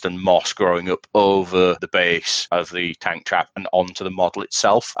forest and moss growing up over the base of the tank trap and onto the model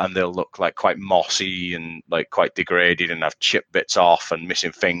itself, and they'll look like quite mossy and like quite degraded and have chipped bits off and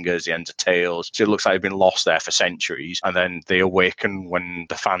missing fingers, the ends of tails. So it looks like they've been lost there for centuries, and then they awaken when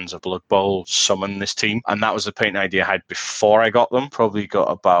the fans of Blood Bowl summon this team. And that was the paint idea I had before I got them. Probably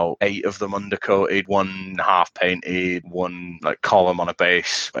got about 8 of them undercoated, 1 half painted, 1 like column on a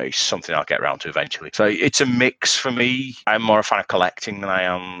base. It's something I'll get around to eventually. So it's a mix for me. I'm more a fan of collecting than I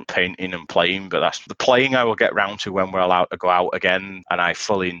am painting and playing, but that's the playing I will get round to when we're allowed to go out again, and I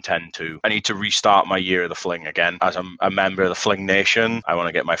fully intend to. I need to restart my year of the Fling again. As I'm a member of the Fling Nation, I want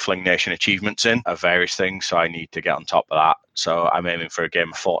to get my Fling Nation achievements in of various things, so I need to get on top of that. So I'm aiming for a game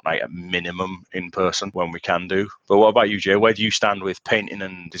of Fortnite at minimum in person when we can do. But what about you, Jay? Where do you stand with painting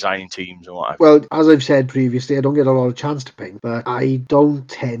and designing teams and what? Well, as I've said previously, I don't get a lot of chance to paint, but I don't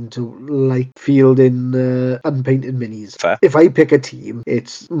tend to like fielding unpainted minis. Fair. If I pick a team,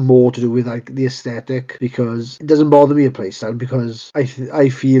 it's more to do with like the aesthetic, because it doesn't bother me a playstyle, because I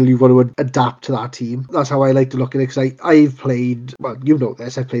feel you've got to adapt to that team. That's how I like to look at it, because I've played, well, you know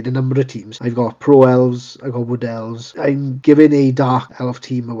this, I've played a number of teams. I've got Pro Elves, I've got Wood Elves. I'm giving a Dark Elf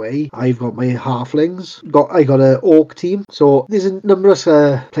team away. I've got my Halflings. I got an Orc team. So there's a numerous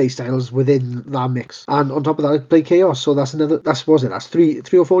playstyles within that mix. And on top of that, I play Chaos. So that's 3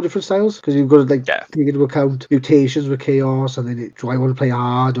 or 4 different styles, because you've got to take into account mutations with Chaos, and then do I want to play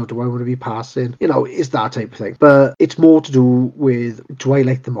hard or do I want to be passing? You know, it's that type of thing. But it's more to do with, do I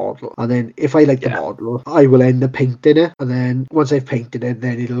like the model? And then if I like the model, I will end up painting it. And then once I've painted it,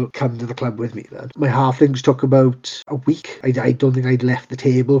 then it'll come to the club with me then. My Halflings took about a week. I don't think I'd left the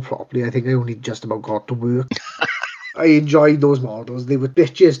table properly. I think I only just about got to work. I enjoyed those models. They were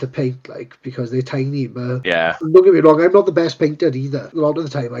bitches to paint, like, because they're tiny, but don't get me wrong, I'm not the best painter either. A lot of the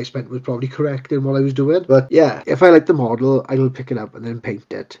time I spent was probably correct in what I was doing. But yeah, if I like the model, I will pick it up and then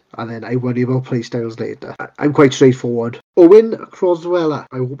paint it. And then I worry about playstyles later. I'm quite straightforward. Owen Croswell,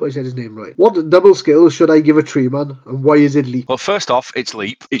 I hope I said his name right. What double skill should I give a tree man, and why is it leap? Well, first off, it's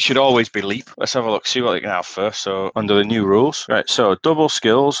leap. It should always be leap. Let's have a look, see what they can have first. So, under the new rules, right, so double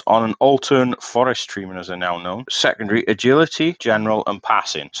skills on an Altern Forest Treeman, as they're now known. Secondary, agility, general, and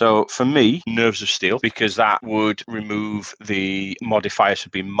passing. So, for me, Nerves of Steel, because that would remove the modifiers for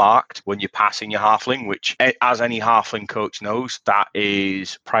being marked when you're passing your Halfling, which, as any Halfling coach knows, that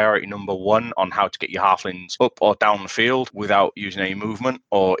is priority number 1 on how to get your Halflings up or down the field without using any movement,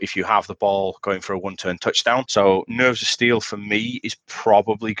 or if you have the ball going for a 1-turn touchdown. So Nerves of Steel for me is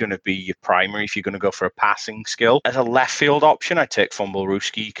probably going to be your primary if you're going to go for a passing skill. As a left field option, I take Fumble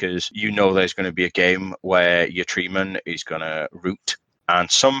Rooski, because you know there's going to be a game where your treeman is going to root, and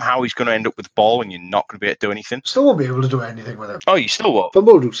somehow he's going to end up with the ball and you're not going to be able to do anything. Still won't be able to do anything with it. Oh, you still won't? For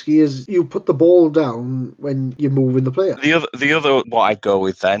Molduski is you put the ball down when you're moving the player. The other what I go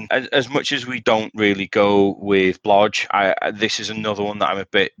with then, as much as we don't really go with Blodge, this is another one that I'm a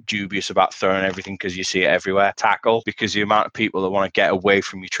bit dubious about throwing everything, because you see it everywhere. Tackle, because the amount of people that want to get away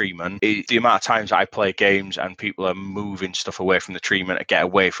from your treeman, the amount of times I play games and people are moving stuff away from the treeman to get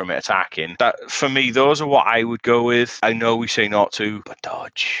away from it attacking. That, for me, those are what I would go with. I know we say not to, but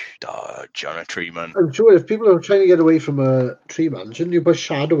dodge on a treeman. I'm sure if people are trying to get away from a treeman, shouldn't you put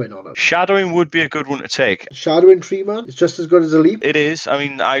shadowing on it? Shadowing would be a good one to take. Shadowing treeman is just as good as a leap. It is. I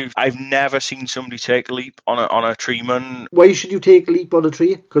mean, I've never seen somebody take a leap on a treeman. Why should you take a leap on a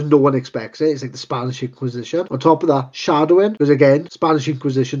tree? Because no one expects it. It's like the Spanish Inquisition. On top of that, shadowing, because again, Spanish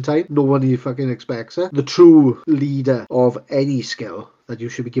Inquisition time, no one fucking expects it. The true leader of any skill that you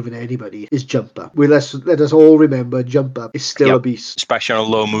should be giving anybody is jump up. Let us all remember, jump up is still a beast. Especially on a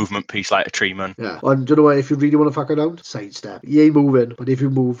low movement piece like a treeman. Yeah. And do you know what? If you really want to fuck around, sidestep. He ain't moving, but if you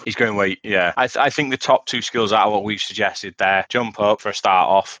move, he's going wait. Yeah. I think the top 2 skills are what we've suggested there. Jump up for a start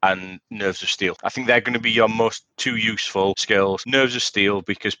off, and Nerves of Steel. I think they're going to be your most 2 useful skills. Nerves of Steel,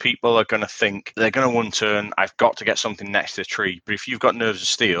 because people are going to think they're going to 1-turn, I've got to get something next to the tree. But if you've got Nerves of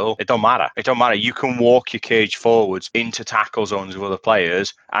Steel, it don't matter. It don't matter. You can walk your cage forwards into tackle zones with other players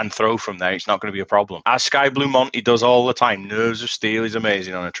and throw from there. It's not going to be a problem. As Sky Blue Monty does all the time, Nerves of Steel is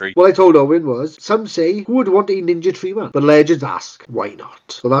amazing on a tree. What I told Owen was, some say, who would want a ninja treeman? But legends ask, why not?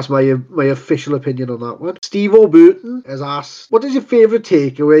 So that's my official opinion on that one. Steve O'Burton has asked, what is your favourite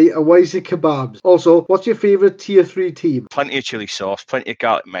takeaway and why is it kebabs? Also, what's your favourite tier 3 team? Plenty of chili sauce, plenty of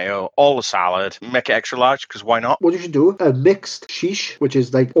garlic mayo, all the salad. Make it extra large, because why not? What you should do, a mixed sheesh, which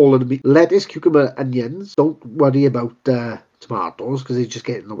is like all of the meat, lettuce, cucumber, onions. Don't worry about tomatoes, because they just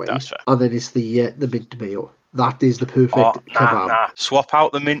get in the way. That's fair. And then it's the mint mayo. that is the perfect kebab. Nah. Swap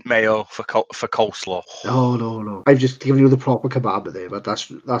out the mint mayo for coleslaw. No. I've just given you the proper kebab there, but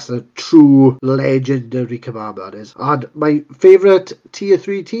that's a true legendary kebab, that is. And my favourite tier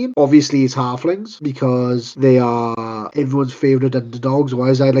 3 team, obviously, is Halflings, because they are everyone's favourite underdogs, or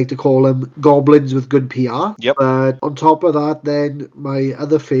as I like to call them, goblins with good PR. Yep. But on top of that, then, my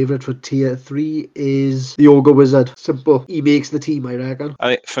other favourite for tier 3 is the Ogre Wizard. Simple. He makes the team, I reckon.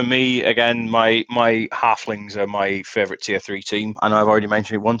 For me, again, my Halflings are my favourite tier 3 team. I know I've already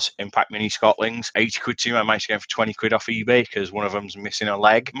mentioned it once, Impact Mini Scotlings. 80 quid team, I managed to get them for 20 quid off eBay because one of them's missing a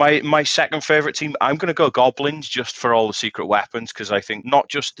leg. My second favourite team, I'm going to go Goblins just for all the secret weapons, because I think not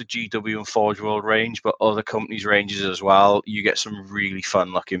just the GW and Forge World range, but other companies' ranges as well. You get some really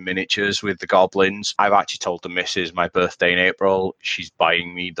fun looking miniatures with the Goblins. I've actually told the missus my birthday in April, she's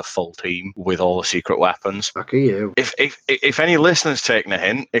buying me the full team with all the secret weapons. Okay, you. If any listeners taking a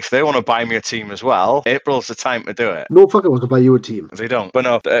hint, if they want to buy me a team as well, April's the time to do it. No fucker wants to buy you a team. They don't. But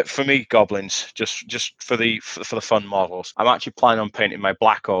no, for me, Goblins, just for the fun models. I'm actually planning on painting my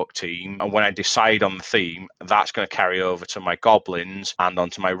Black Oak team, and when I decide on the theme, that's going to carry over to my Goblins and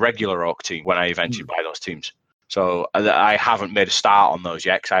onto my regular Oak team when I eventually buy those teams. So I haven't made a start on those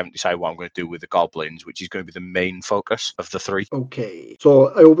yet because I haven't decided what I'm going to do with the Goblins, which is going to be the main focus of the 3. Okay.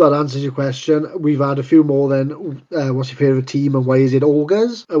 So I hope that answers your question. We've had a few more then. What's your favourite team and why is it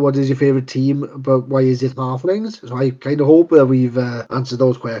Ogres? What is your favourite team but why is it Halflings? So I kind of hope that we've answered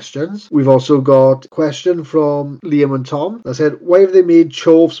those questions. We've also got a question from Liam and Tom that said, why have they made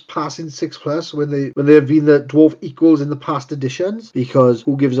Choves passing 6+ when they have been the Dwarf equals in the past editions? Because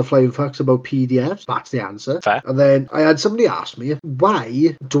who gives a flying fucks about PDFs? That's the answer. Fair. And then I had somebody ask me,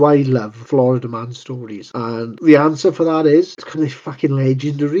 why do I love Florida Man stories? And the answer for that is, it's because they're fucking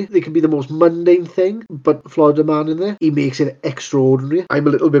legendary. They can be the most mundane thing, but Florida Man in there, he makes it extraordinary. I'm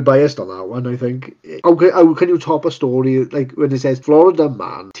a little bit biased on that one, I think. How can you top a story like when it says Florida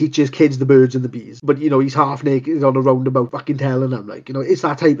Man teaches kids the birds and the bees, but you know, he's half naked, he's on a roundabout fucking telling them, like, you know, it's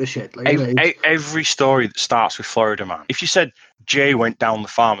that type of shit. Like, every story that starts with Florida Man, if you said Jay went down the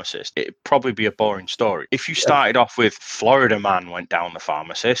pharmacist, it'd probably be a boring story. If you started off with Florida Man went down the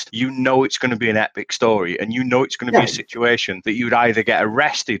pharmacist, you know it's going to be an epic story, and you know it's going to be a situation that you'd either get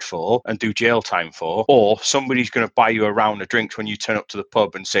arrested for and do jail time for, or somebody's going to buy you a round of drinks when you turn up to the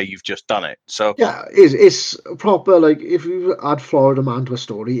pub and say you've just done it. So yeah, it's proper. Like, if you add Florida Man to a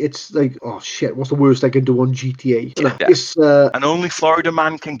story, it's like, oh shit, what's the worst I can do on GTA? Yeah. It's and only Florida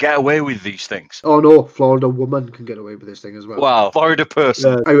Man can get away with these things. Oh no, Florida Woman can get away with this thing as well. Wow, Florida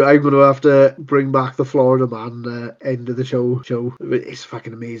person. I'm going to have to bring back the Florida Man end of the show. It's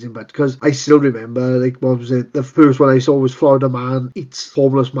fucking amazing, but because I still remember, like, what was it? The first one I saw was Florida Man eats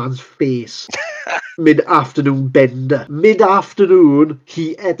homeless man's face. Mid-afternoon bender. Mid-afternoon,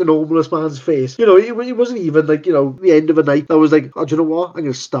 he ate an homeless man's face. You know, it wasn't even like, you know, the end of a night. I was like, oh, do you know what? I'm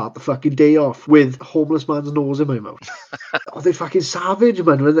going to start the fucking day off with a homeless man's nose in my mouth. Oh, they're fucking savage,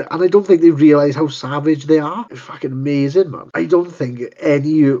 man. And I don't think they realise how savage they are. It's fucking amazing, man. I don't think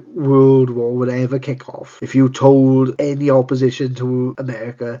any world war would ever kick off if you told any opposition to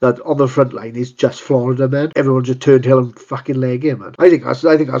America that on the front line is just Florida men. Everyone just turned tail and fucking leg him, man. I think that's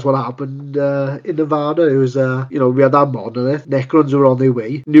what happened in Nevada. It was, you know, we had that monolith. Necrons were on their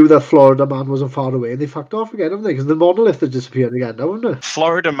way. Knew that Florida Man wasn't far away, and they fucked off again, haven't they? Because the monolith has disappeared again, haven't it?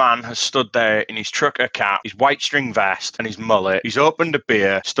 Florida Man has stood there in his trucker cap, his white string vest, and his mullet. He's opened a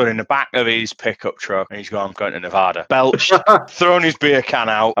beer, stood in the back of his pickup truck, and he's gone, I'm going to Nevada. Belched, thrown his beer can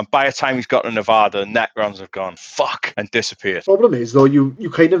out, and by the time he's got to Nevada, Necrons have gone, fuck, and disappeared. Problem is, though, you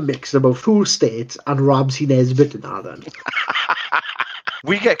kind of mix about Fool State and Ramsey Nesbitt in that, then.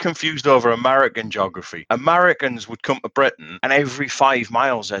 We get confused over American geography. Americans would come to Britain, and every 5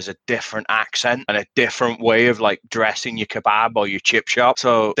 miles there's a different accent and a different way of like dressing your kebab or your chip shop.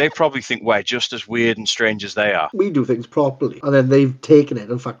 So they probably think we're just as weird and strange as they are. We do things properly, and then they've taken it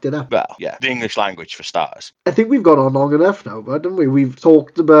and fucked it up. Well, yeah, the English language for starters. I think we've gone on long enough now, haven't we? We've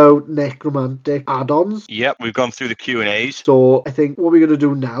talked about necromantic add-ons. Yep, we've gone through the Q&As. So I think what we're going to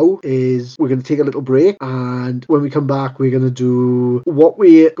do now is we're going to take a little break, and when we come back, we're going to do what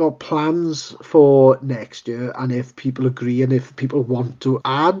we got plans for next year, and if people agree and if people want to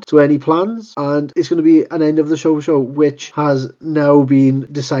add to any plans. And it's going to be an end of the show which has now been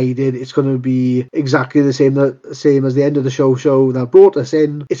decided. It's going to be exactly the same as the end of the show that brought us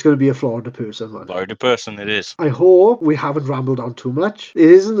in. It's going to be a Florida person, man. Florida person it is. I hope we haven't rambled on too much. It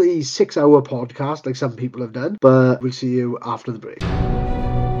isn't a 6-hour podcast like some people have done, but we'll see you after the break.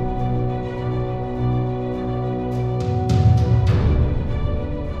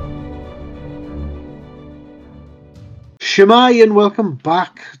 Shemai, and welcome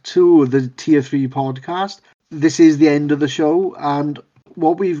back to the Tier 3 podcast. this is the end of the show, and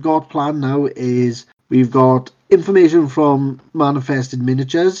what we've got planned now is we've got information from Manifested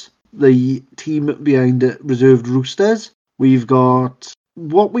Miniatures, the team behind Reserved Roosters. We've got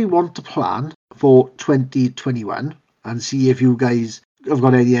what we want to plan for 2021 and see if you guys have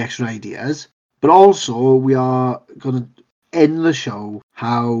got any extra ideas. But also, we are going to end the show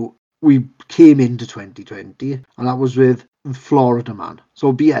how we came into 2020, and that was with Florida Man.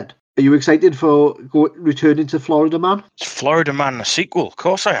 So, Beard, are you excited for returning to Florida Man? It's Florida Man, a sequel. Of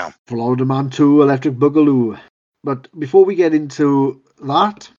course I am. Florida Man 2 Electric Boogaloo. But before we get into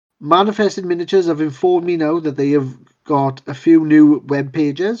that, Manifested Miniatures have informed me now that they have got a few new web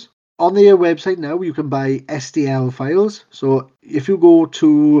pages. On their website now, you can buy STL files. So if you go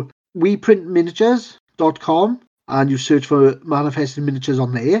to weprintminiatures.com and you search for Manifested Miniatures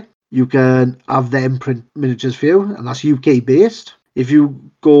on there, you can have them print miniatures for you, and that's UK based. If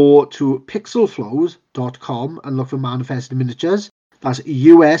you go to pixelflows.com and look for Manifested Miniatures, that's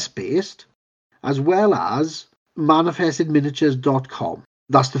US based, as well as manifestedminiatures.com.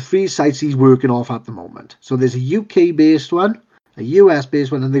 That's the three sites he's working off at the moment. So there's a UK based one, a US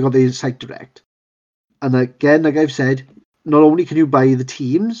based one, and they got the site direct. And again, like I've said, not only can you buy the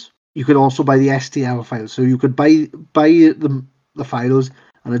teams, you can also buy the STL files. So you could buy the files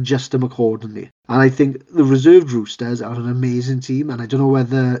and adjust them accordingly. And I think the Reserved Roosters are an amazing team, and I don't know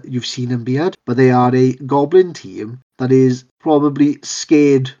whether you've seen them, Beard, but they are a goblin team that is probably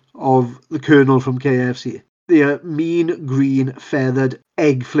scared of the Colonel from KFC. They are mean, green, feathered,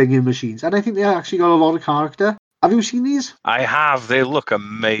 egg-flinging machines, and I think they actually got a lot of character. Have you seen these? I have. They look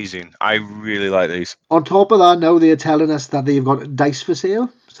amazing. I really like these. On top of that, now they're telling us that they've got dice for sale.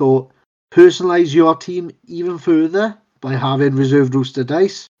 So personalise your team even further by having Reserved Rooster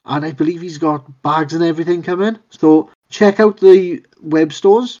dice. And I believe he's got bags and everything coming. So check out the web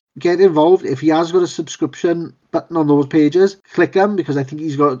stores. Get involved. If he has got a subscription button on those pages, click them, because I think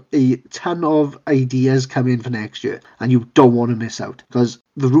he's got a ton of ideas coming for next year. And you don't want to miss out, because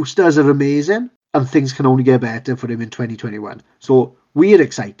the Roosters are amazing. And things can only get better for him in 2021. So we're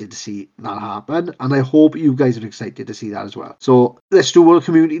excited to see that happen, and I hope you guys are excited to see that as well. So let's do what the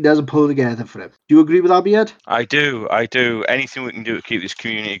community does and pull together for him. Do you agree with that, Beard? I do. Anything we can do to keep this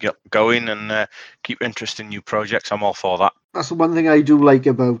community going and keep interest in new projects, I'm all for that. That's the one thing I do like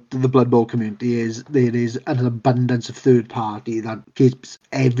about the Blood Bowl community, is there is an abundance of third party that keeps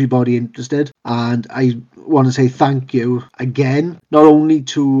everybody interested. And I want to say thank you again, not only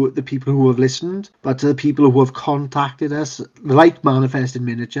to the people who have listened, but to the people who have contacted us, like Manifested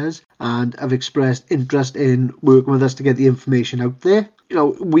Miniatures, and have expressed interest in working with us to get the information out there. You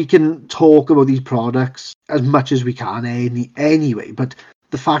know, we can talk about these products as much as we can anyway, but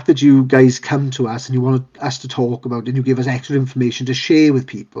the fact that you guys come to us and you want us to talk about it and you give us extra information to share with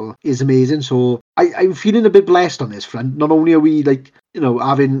people is amazing. So I'm feeling a bit blessed on this front. Not only are we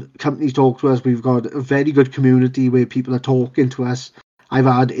having companies talk to us, we've got a very good community where people are talking to us. I've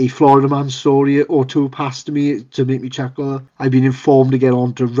had a Florida Man story or two passed to me to make me chuckle. I've been informed to get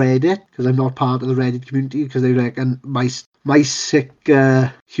onto Reddit, because I'm not part of the Reddit community, because they reckon my sick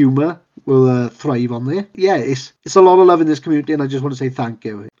humour will thrive on there. Yeah, it's a lot of love in this community, and I just want to say thank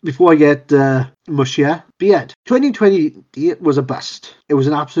you. Before I get mushier, Beard, 2020 was a bust. It was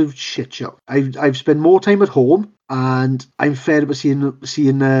an absolute shit show. I've spent more time at home, and I'm fed up of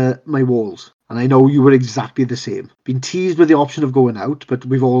seeing my walls. And I know you were exactly the same. Been teased with the option of going out, but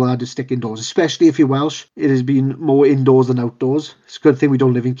we've all had to stick indoors, especially if you're Welsh. It has been more indoors than outdoors. It's a good thing we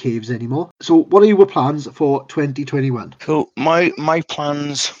don't live in caves anymore. So what are your plans for 2021? So my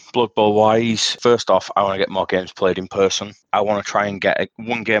plans, Blood Bowl wise, first off, I want to get more games played in person. I want to try and get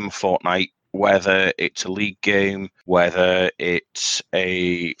one game a fortnight, whether it's a league game, whether it's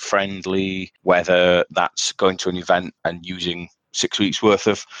a friendly, whether that's going to an event and using 6 weeks worth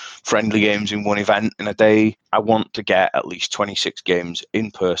of friendly games in one event in a day. I want to get at least 26 games in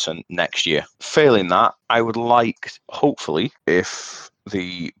person next year. Failing that, I would like, hopefully, if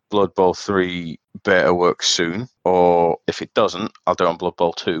the Blood Bowl 3 beta works soon, or if it doesn't, I'll do it on Blood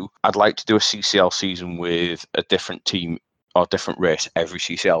Bowl 2. I'd like to do a CCL season with a different team or different race every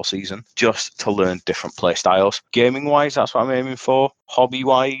CCL season, just to learn different play styles. Gaming wise, that's what I'm aiming for. Hobby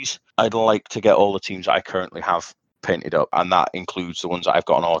wise, I'd like to get all the teams that I currently have painted up, and that includes the ones that I've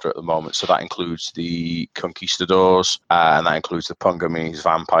got on order at the moment. So that includes the Conquistadors, and that includes the Pungamis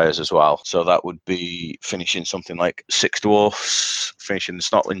Vampires as well. So that would be finishing something like 6 Dwarfs, finishing the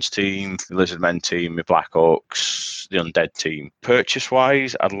Snotlings team, the Lizardmen team, the Black Orcs, the Undead team.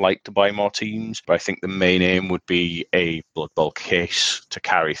 Purchase-wise, I'd like to buy more teams, but I think the main aim would be a Blood Bowl case to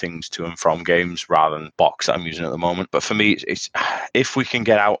carry things to and from games rather than box that I'm using at the moment. But for me, it's if we can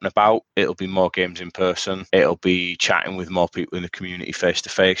get out and about, it'll be more games in person. It'll be chatting with more people in the community face to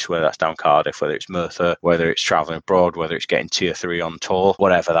face, whether that's down Cardiff, whether it's Merthyr, whether it's travelling abroad, whether it's getting tier 3 on tour,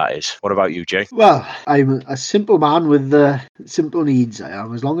 whatever that is. What about you, Jay? Well, I'm a simple man with simple needs. I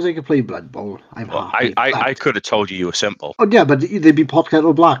am. As long as I can play Blood Bowl, I'm happy. I could have told you were simple. Oh yeah, but they'd be pot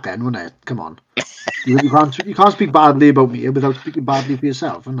kettle black then, wouldn't it? Come on. You can't speak badly about me without speaking badly for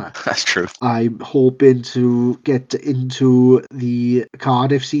yourself, isn't it? That's true. I'm hoping to get into the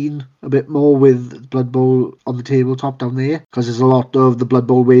Cardiff scene a bit more with Blood Bowl on the tabletop down there, because there's a lot of the Blood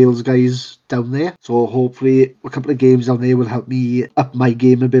Bowl Wales guys down there. So hopefully a couple of games down there will help me up my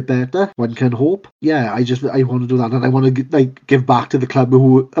game a bit better. One can hope. Yeah, I want to do that, and I want to give back to the club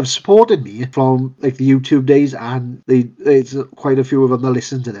who have supported me from the YouTube days, and it's quite a few of them that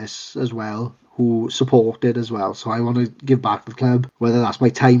listen to this as well, who supported as well. So I want to give back to the club, whether that's my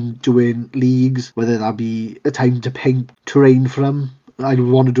time doing leagues, whether that be a time to paint terrain for them. I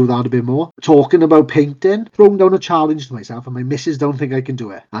want to do that a bit more. Talking about painting, throwing down a challenge to myself, and my missus don't think I can do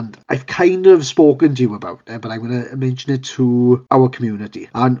it. And I've kind of spoken to you about it, but I'm going to mention it to our community.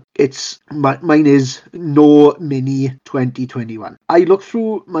 And mine is No Mini 2021. I looked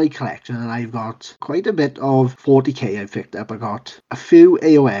through my collection and I've got quite a bit of 40k I've picked up. I got a few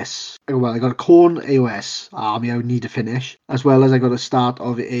AOS. Well, I got a Khorne AOS army I would need to finish, as well as I got a start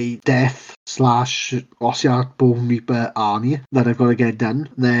of a Death / Ossiarch Bone Reaper army that I've got to get done.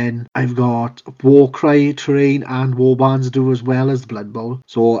 Then I've got Warcry terrain and Warbands to do, as well as the Blood Bowl.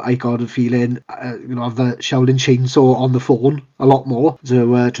 So I got a feeling, of the Sheldon Chainsaw on the phone a lot more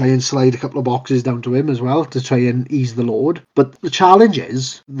to try and slide a couple of boxes down to him as well to try and ease the load. But the challenge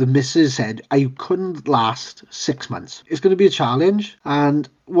is, the missus said I couldn't last 6 months. It's going to be a challenge, and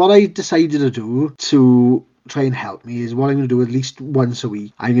what I decided to do to try and help me is what I'm going to do at least once a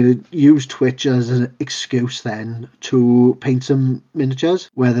week. I'm going to use Twitch as an excuse then to paint some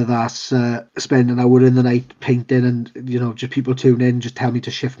miniatures, whether that's spend an hour in the night painting and just people tune in, just tell me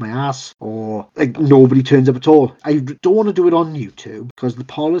to shift my ass, or nobody turns up at all. I don't want to do it on YouTube because the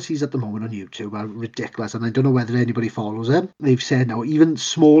policies at the moment on YouTube are ridiculous, and I don't know whether anybody follows them. They've said now even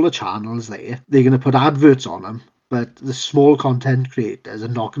smaller channels they're going to put adverts on them, but the small content creators are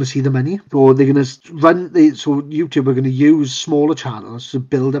not going to see the money. So they're going to so YouTube are going to use smaller channels to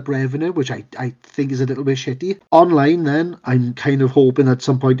build up revenue, which I think is a little bit shitty. Online then, I'm kind of hoping at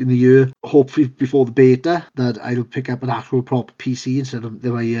some point in the year, hopefully before the beta, that I'll pick up an actual proper PC instead of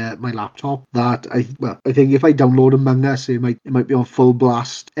my laptop. That I think if I download Among Us, it might be on full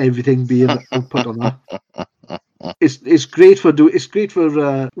blast, everything being output on that. It's great for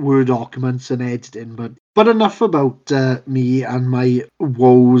Word documents and editing, but enough about me and my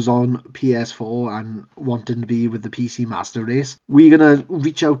woes on PS4 and wanting to be with the PC Master Race. We're going to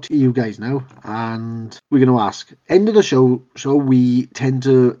reach out to you guys now, and we're going to ask. End of the show, we tend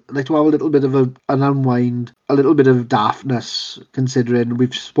to like to have a little bit of an unwind, a little bit of daftness, considering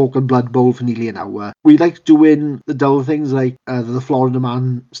we've spoken Blood Bowl for nearly an hour. We like doing the dull things like the Florida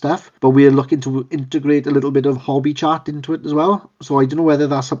Man stuff, but we're looking to integrate a little bit of hobby chat into it as well. So I don't know whether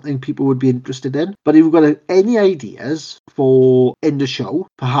that's something people would be interested in, but if you've got any ideas for end of show,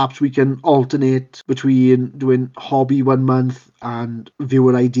 perhaps we can alternate between doing hobby 1 month and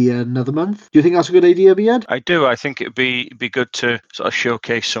viewer idea another month. Do you think that's a good idea, Beard? I do. I think it'd be good to sort of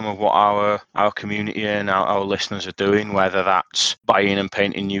showcase some of what our community and our listeners are doing, whether that's buying and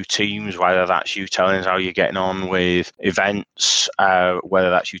painting new teams, whether that's you telling us how you're getting on with events, whether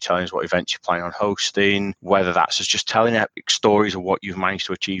that's you telling us what events you're planning on hosting, whether that's just telling epic stories of what you've managed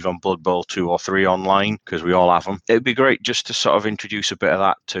to achieve on Blood Bowl 2 or 3 online, because we all have them. It'd be great just to sort of introduce a bit of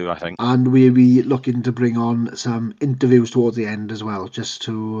that too, I think. And we'll be looking to bring on some interviews towards the end as well, just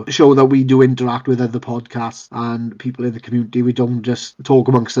to show that we do interact with other podcasts and people in the community. We don't just talk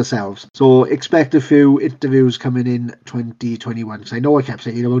amongst ourselves. So expect a few interviews coming in 2021, because I know I kept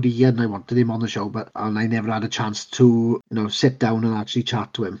saying about Ian, I wanted him on the show, but I never had a chance to sit down and actually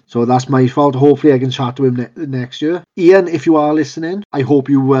chat to him. So that's my fault. Hopefully I can chat to him next year. Ian, if you are listening, I hope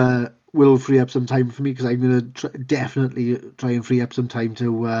you will free up some time for me, because I'm going to definitely try and free up some time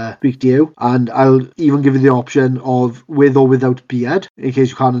to speak to you. And I'll even give you the option of with or without Beard, in case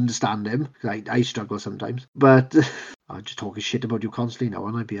you can't understand him, because I struggle sometimes. But I'm just talking shit about you constantly now,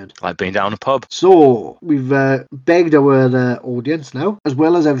 aren't I, Beard? Like being down a pub. So, we've begged our audience now, as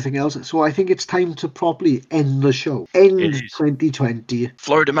well as everything else. So I think it's time to properly end the show. End 2020.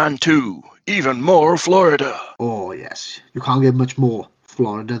 Florida Man 2. Even more Florida. Oh, yes. You can't get much more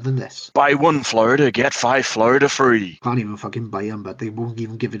Florida than this. Buy 1 Florida, get 5 Florida free. Can't even fucking buy them, but they won't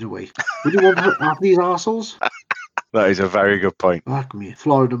even give it away. Would you want to have these arseholes? That is a very good point. Fuck me.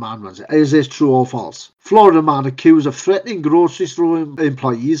 Florida man runs it. Is this true or false? Florida man accused of threatening grocery store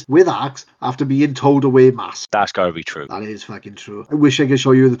employees with axe after being towed away mask. That's got to be true. That is fucking true. I wish I could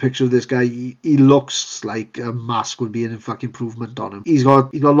show you the picture of this guy. He looks like a mask would be an fucking improvement on him. He's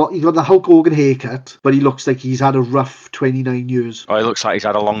got the Hulk Hogan haircut, but he looks like he's had a rough 29 years. Oh, it looks like he's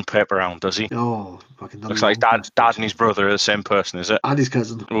had a long paper round, does he? Oh, fucking. Looks like dad and his brother are the same person, is it? And his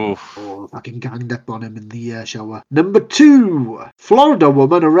cousin. Oof. Oh, fucking ganged up on him in the shower. Number 2. Florida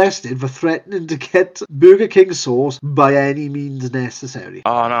woman arrested for threatening to get Burger King sauce by any means necessary.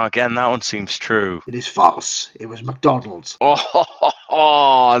 Oh, no, again, that one seems true. It is false. It was McDonald's.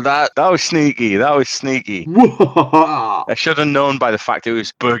 That was sneaky. That was sneaky. I should have known by the fact it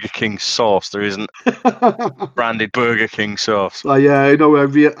was Burger King sauce. There isn't branded Burger King sauce. Yeah, I know.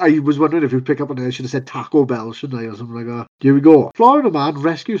 I was wondering if you'd pick up on it. I should have said Taco Bell, shouldn't I, or something like that. Here we go. Florida man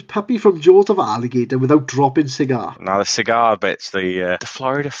rescues puppy from jaws of alligator without dropping cigar. Now the cigar bits, the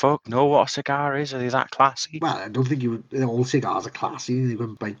Florida folk know what a cigar is. Are they that classy? Well, I don't think all cigars are classy. You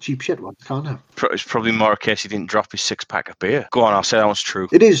can buy cheap shit ones, can't you? It's probably more a case he didn't drop his 6-pack of beer. Go on, I'll say that one's true.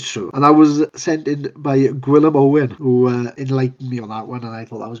 It is true. And I was sent in by Gwillem Owen, who enlightened me on that one, and I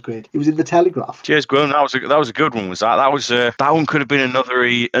thought that was great. It was in the Telegraph. Cheers, Gwillem. That was a good one. Was that? That one could have been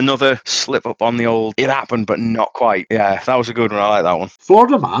another slip up on the old. It happened, but not quite. Yeah, that was a good one. I like that one.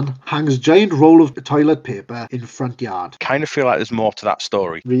 Florida man hangs giant roll of toilet paper in front yard. Kind of feel like there's more to that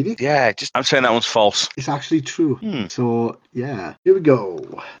story. Really? Yeah, I'm saying that one's false. It's actually true. So, yeah. Here we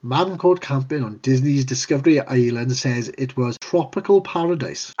go. Man caught camping on Disney's Discovery Island says it was tropical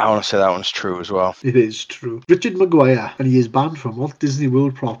paradise. I want to say that one's true as well. It is true. Richard Maguire, and he is banned from Walt Disney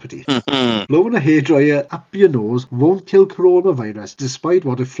World property. Blowing a hairdryer up your nose won't kill coronavirus, despite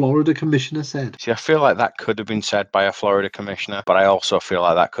what a Florida commissioner said. See, I feel like that could have been said by a Florida commissioner, but I also feel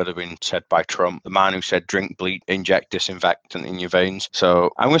like that could have been said by Trump, the man who said drink bleach, inject disinfectant in your veins.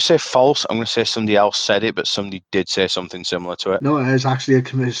 So I'm going to say false. I'm going to say somebody else said it, but somebody did say something similar to it. No, it's actually a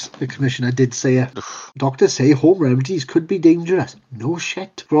commissioner did say it. Doctors say home remedies could be dangerous. No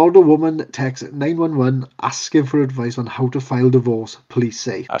shit. Florida woman texts 911 asking for advice on how to file divorce, police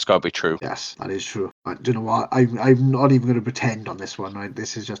say. That's got to be true. Yes, that is true. Do you know what? I'm not even going to pretend on this one, right?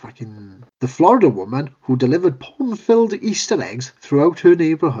 This is just fucking... The Florida woman who delivered porn-filled Easter eggs throughout her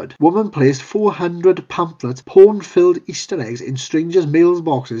neighborhood. Woman placed 400 pamphlets, porn-filled Easter eggs in strangers'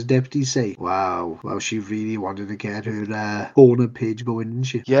 mailboxes, deputies say. Wow, she really wanted to get her corner page going, didn't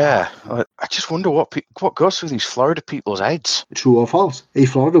she? Yeah, I just wonder what goes through these Florida people's heads. True or false? A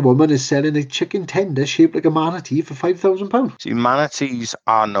Florida woman is selling a chicken tender shaped like a manatee for £5,000. See, manatees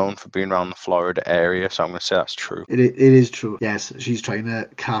are known for being around the Florida area, so I'm going to say that's true. It is true. Yes, she's trying to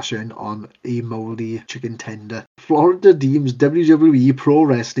cash in on a moldy chicken tender. Florida deems WWE Pro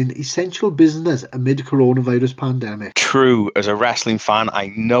Wrestling essential business amid coronavirus pandemic. True. As a wrestling fan,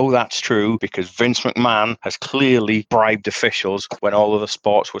 I know that's true because Vince McMahon has clearly bribed officials when all other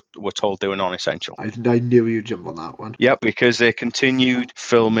sports were told they were non-essential. I knew you'd jump on that one. Yep, because they continued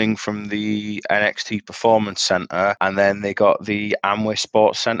filming from the NXT Performance Center, and then they got the Amway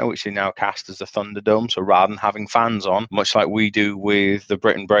Sports Center, which they now cast as the Thunderdome. So rather than having fans on, much like we do with the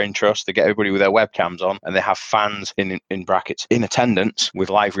Britain Brain Trust, they get everybody with their webcams on, and they have fans in brackets in attendance with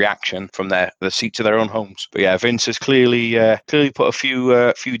live reaction from the seats of their own homes. But yeah, Vince has clearly put a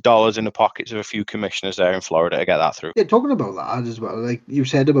few dollars in the pockets of a few commissioners there in Florida to get that through. Yeah, talking about that as well, like you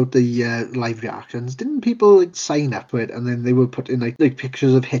said about the live reactions, didn't people sign up to it and then they were putting like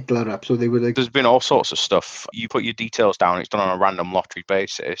pictures of Hitler up, so they were like... There's been all sorts of stuff. You put your details down, it's done on a random lottery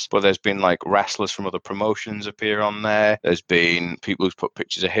basis, but there's been like wrestlers from other promotions appear on there. There's been people who've put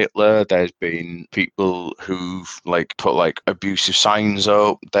pictures of Hitler. There's been people who've like put like abusive signs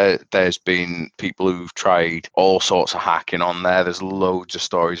up. There's been people who've tried all sorts of hacking on there. There's loads of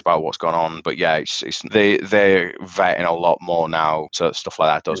stories about what's gone on, but yeah, they're vetting a lot more now, so stuff like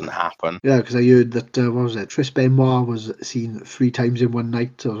that doesn't happen. Yeah, because I heard that Tris Benoit was seen 3 times in one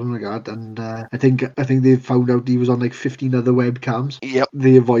night or something like that, and I think they found out he was on like 15 other webcams. Yep.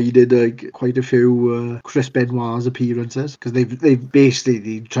 They avoided like quite a few Chris Benoit's appearances because they've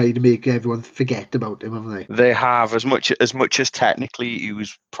basically tried to make everyone forget about him, haven't they? They have, as much as technically he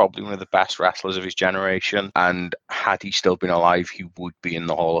was probably one of the best wrestlers of his generation, and had he still been alive, he would be in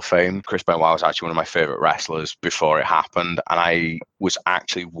the Hall of Fame. Chris Benoit was actually one of my favourite wrestlers before it happened, and I was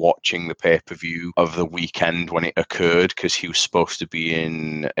actually watching the pay-per-view of the weekend when it occurred, because he was supposed to be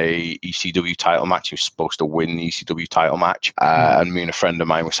in a ECW title match. He was supposed to win the ECW title match, and me and a friend of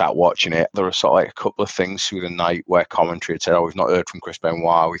mine were sat watching it. There were sort of like a couple of things through the night where commentary had said, "Oh, we've not heard from Chris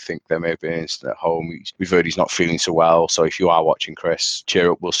Benoit. We think there may have been an incident at home. We've heard he's not feeling so well. So if you are watching, Chris,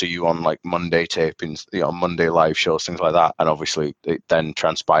 cheer up. We'll see you on like Monday tapings, Monday live shows, things like that." And obviously it then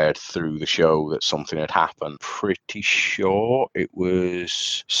transpired through the show that something had happened. Pretty sure it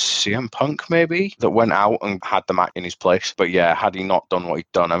was CM Punk maybe that went out and had the match in his place. But yeah, had he not done what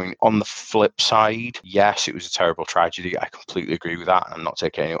he'd done, I mean, on the flip side, yes, it was a terrible tragedy. I completely agree with that. I'm not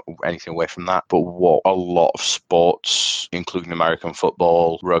taking anything away from that. But what a lot of sports, including American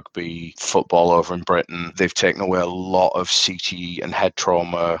football, rugby, football over in Britain, they've taken away a lot of CTE and head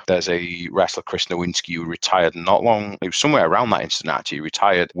trauma. There's a wrestler, Chris Nowinski, who retired not long, it was somewhere around that incident actually,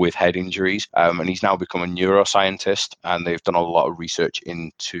 retired with head injuries, and he's now become a neuroscientist, and they've done a lot of research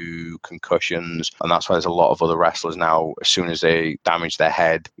into concussions, and that's why there's a lot of other wrestlers now, as soon as they damage their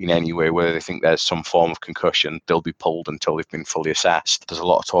head in any way, whether they think there's some form of concussion, they'll be pulled until they've been fully assessed. There's a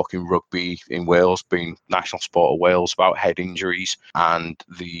lot of talk in rugby in Wales, being national sport of Wales, about head injuries and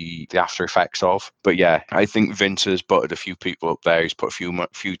the after effects of. But yeah, I think Vince has buttered a few people up there. He's put a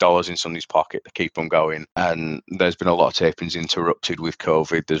few dollars in somebody's pocket to keep them going, and there's been a lot of tapings interrupted with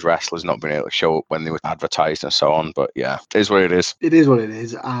COVID. There's wrestlers not been able to show up when they were advertised and so on. But yeah, it is what it is. It is what it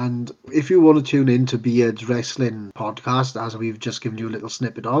is. And if you want to tune in to Beard's Wrestling podcast, as we've just given you a little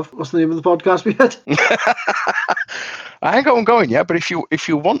snippet of, what's the name of the podcast, Beard? I ain't got one going yet, but if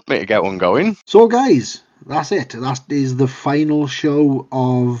you want me to get one going. So guys, that's it. That is the final show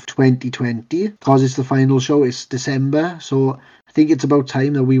of 2020. Because it's the final show, it's December. So I think it's about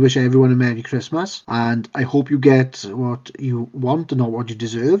time that we wish everyone a Merry Christmas. And I hope you get what you want and not what you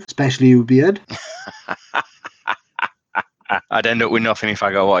deserve. Especially you, Beard. I'd end up with nothing if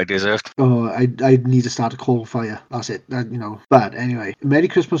I got what I deserved. Oh, I'd need to start a coal fire. That's it. But anyway, Merry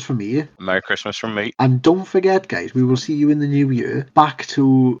Christmas from me. Merry Christmas from me. And don't forget, guys, we will see you in the new year. Back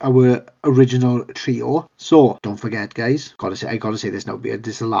to our original trio. So don't forget, guys. I gotta say this now, Beard.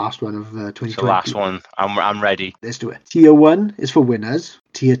 This is the last one of 2020. It's the last one. I'm ready. Let's do it. Tier 1 is for winners.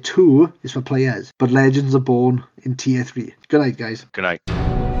 Tier 2 is for players. But legends are born in Tier 3. Good night, guys. Good night.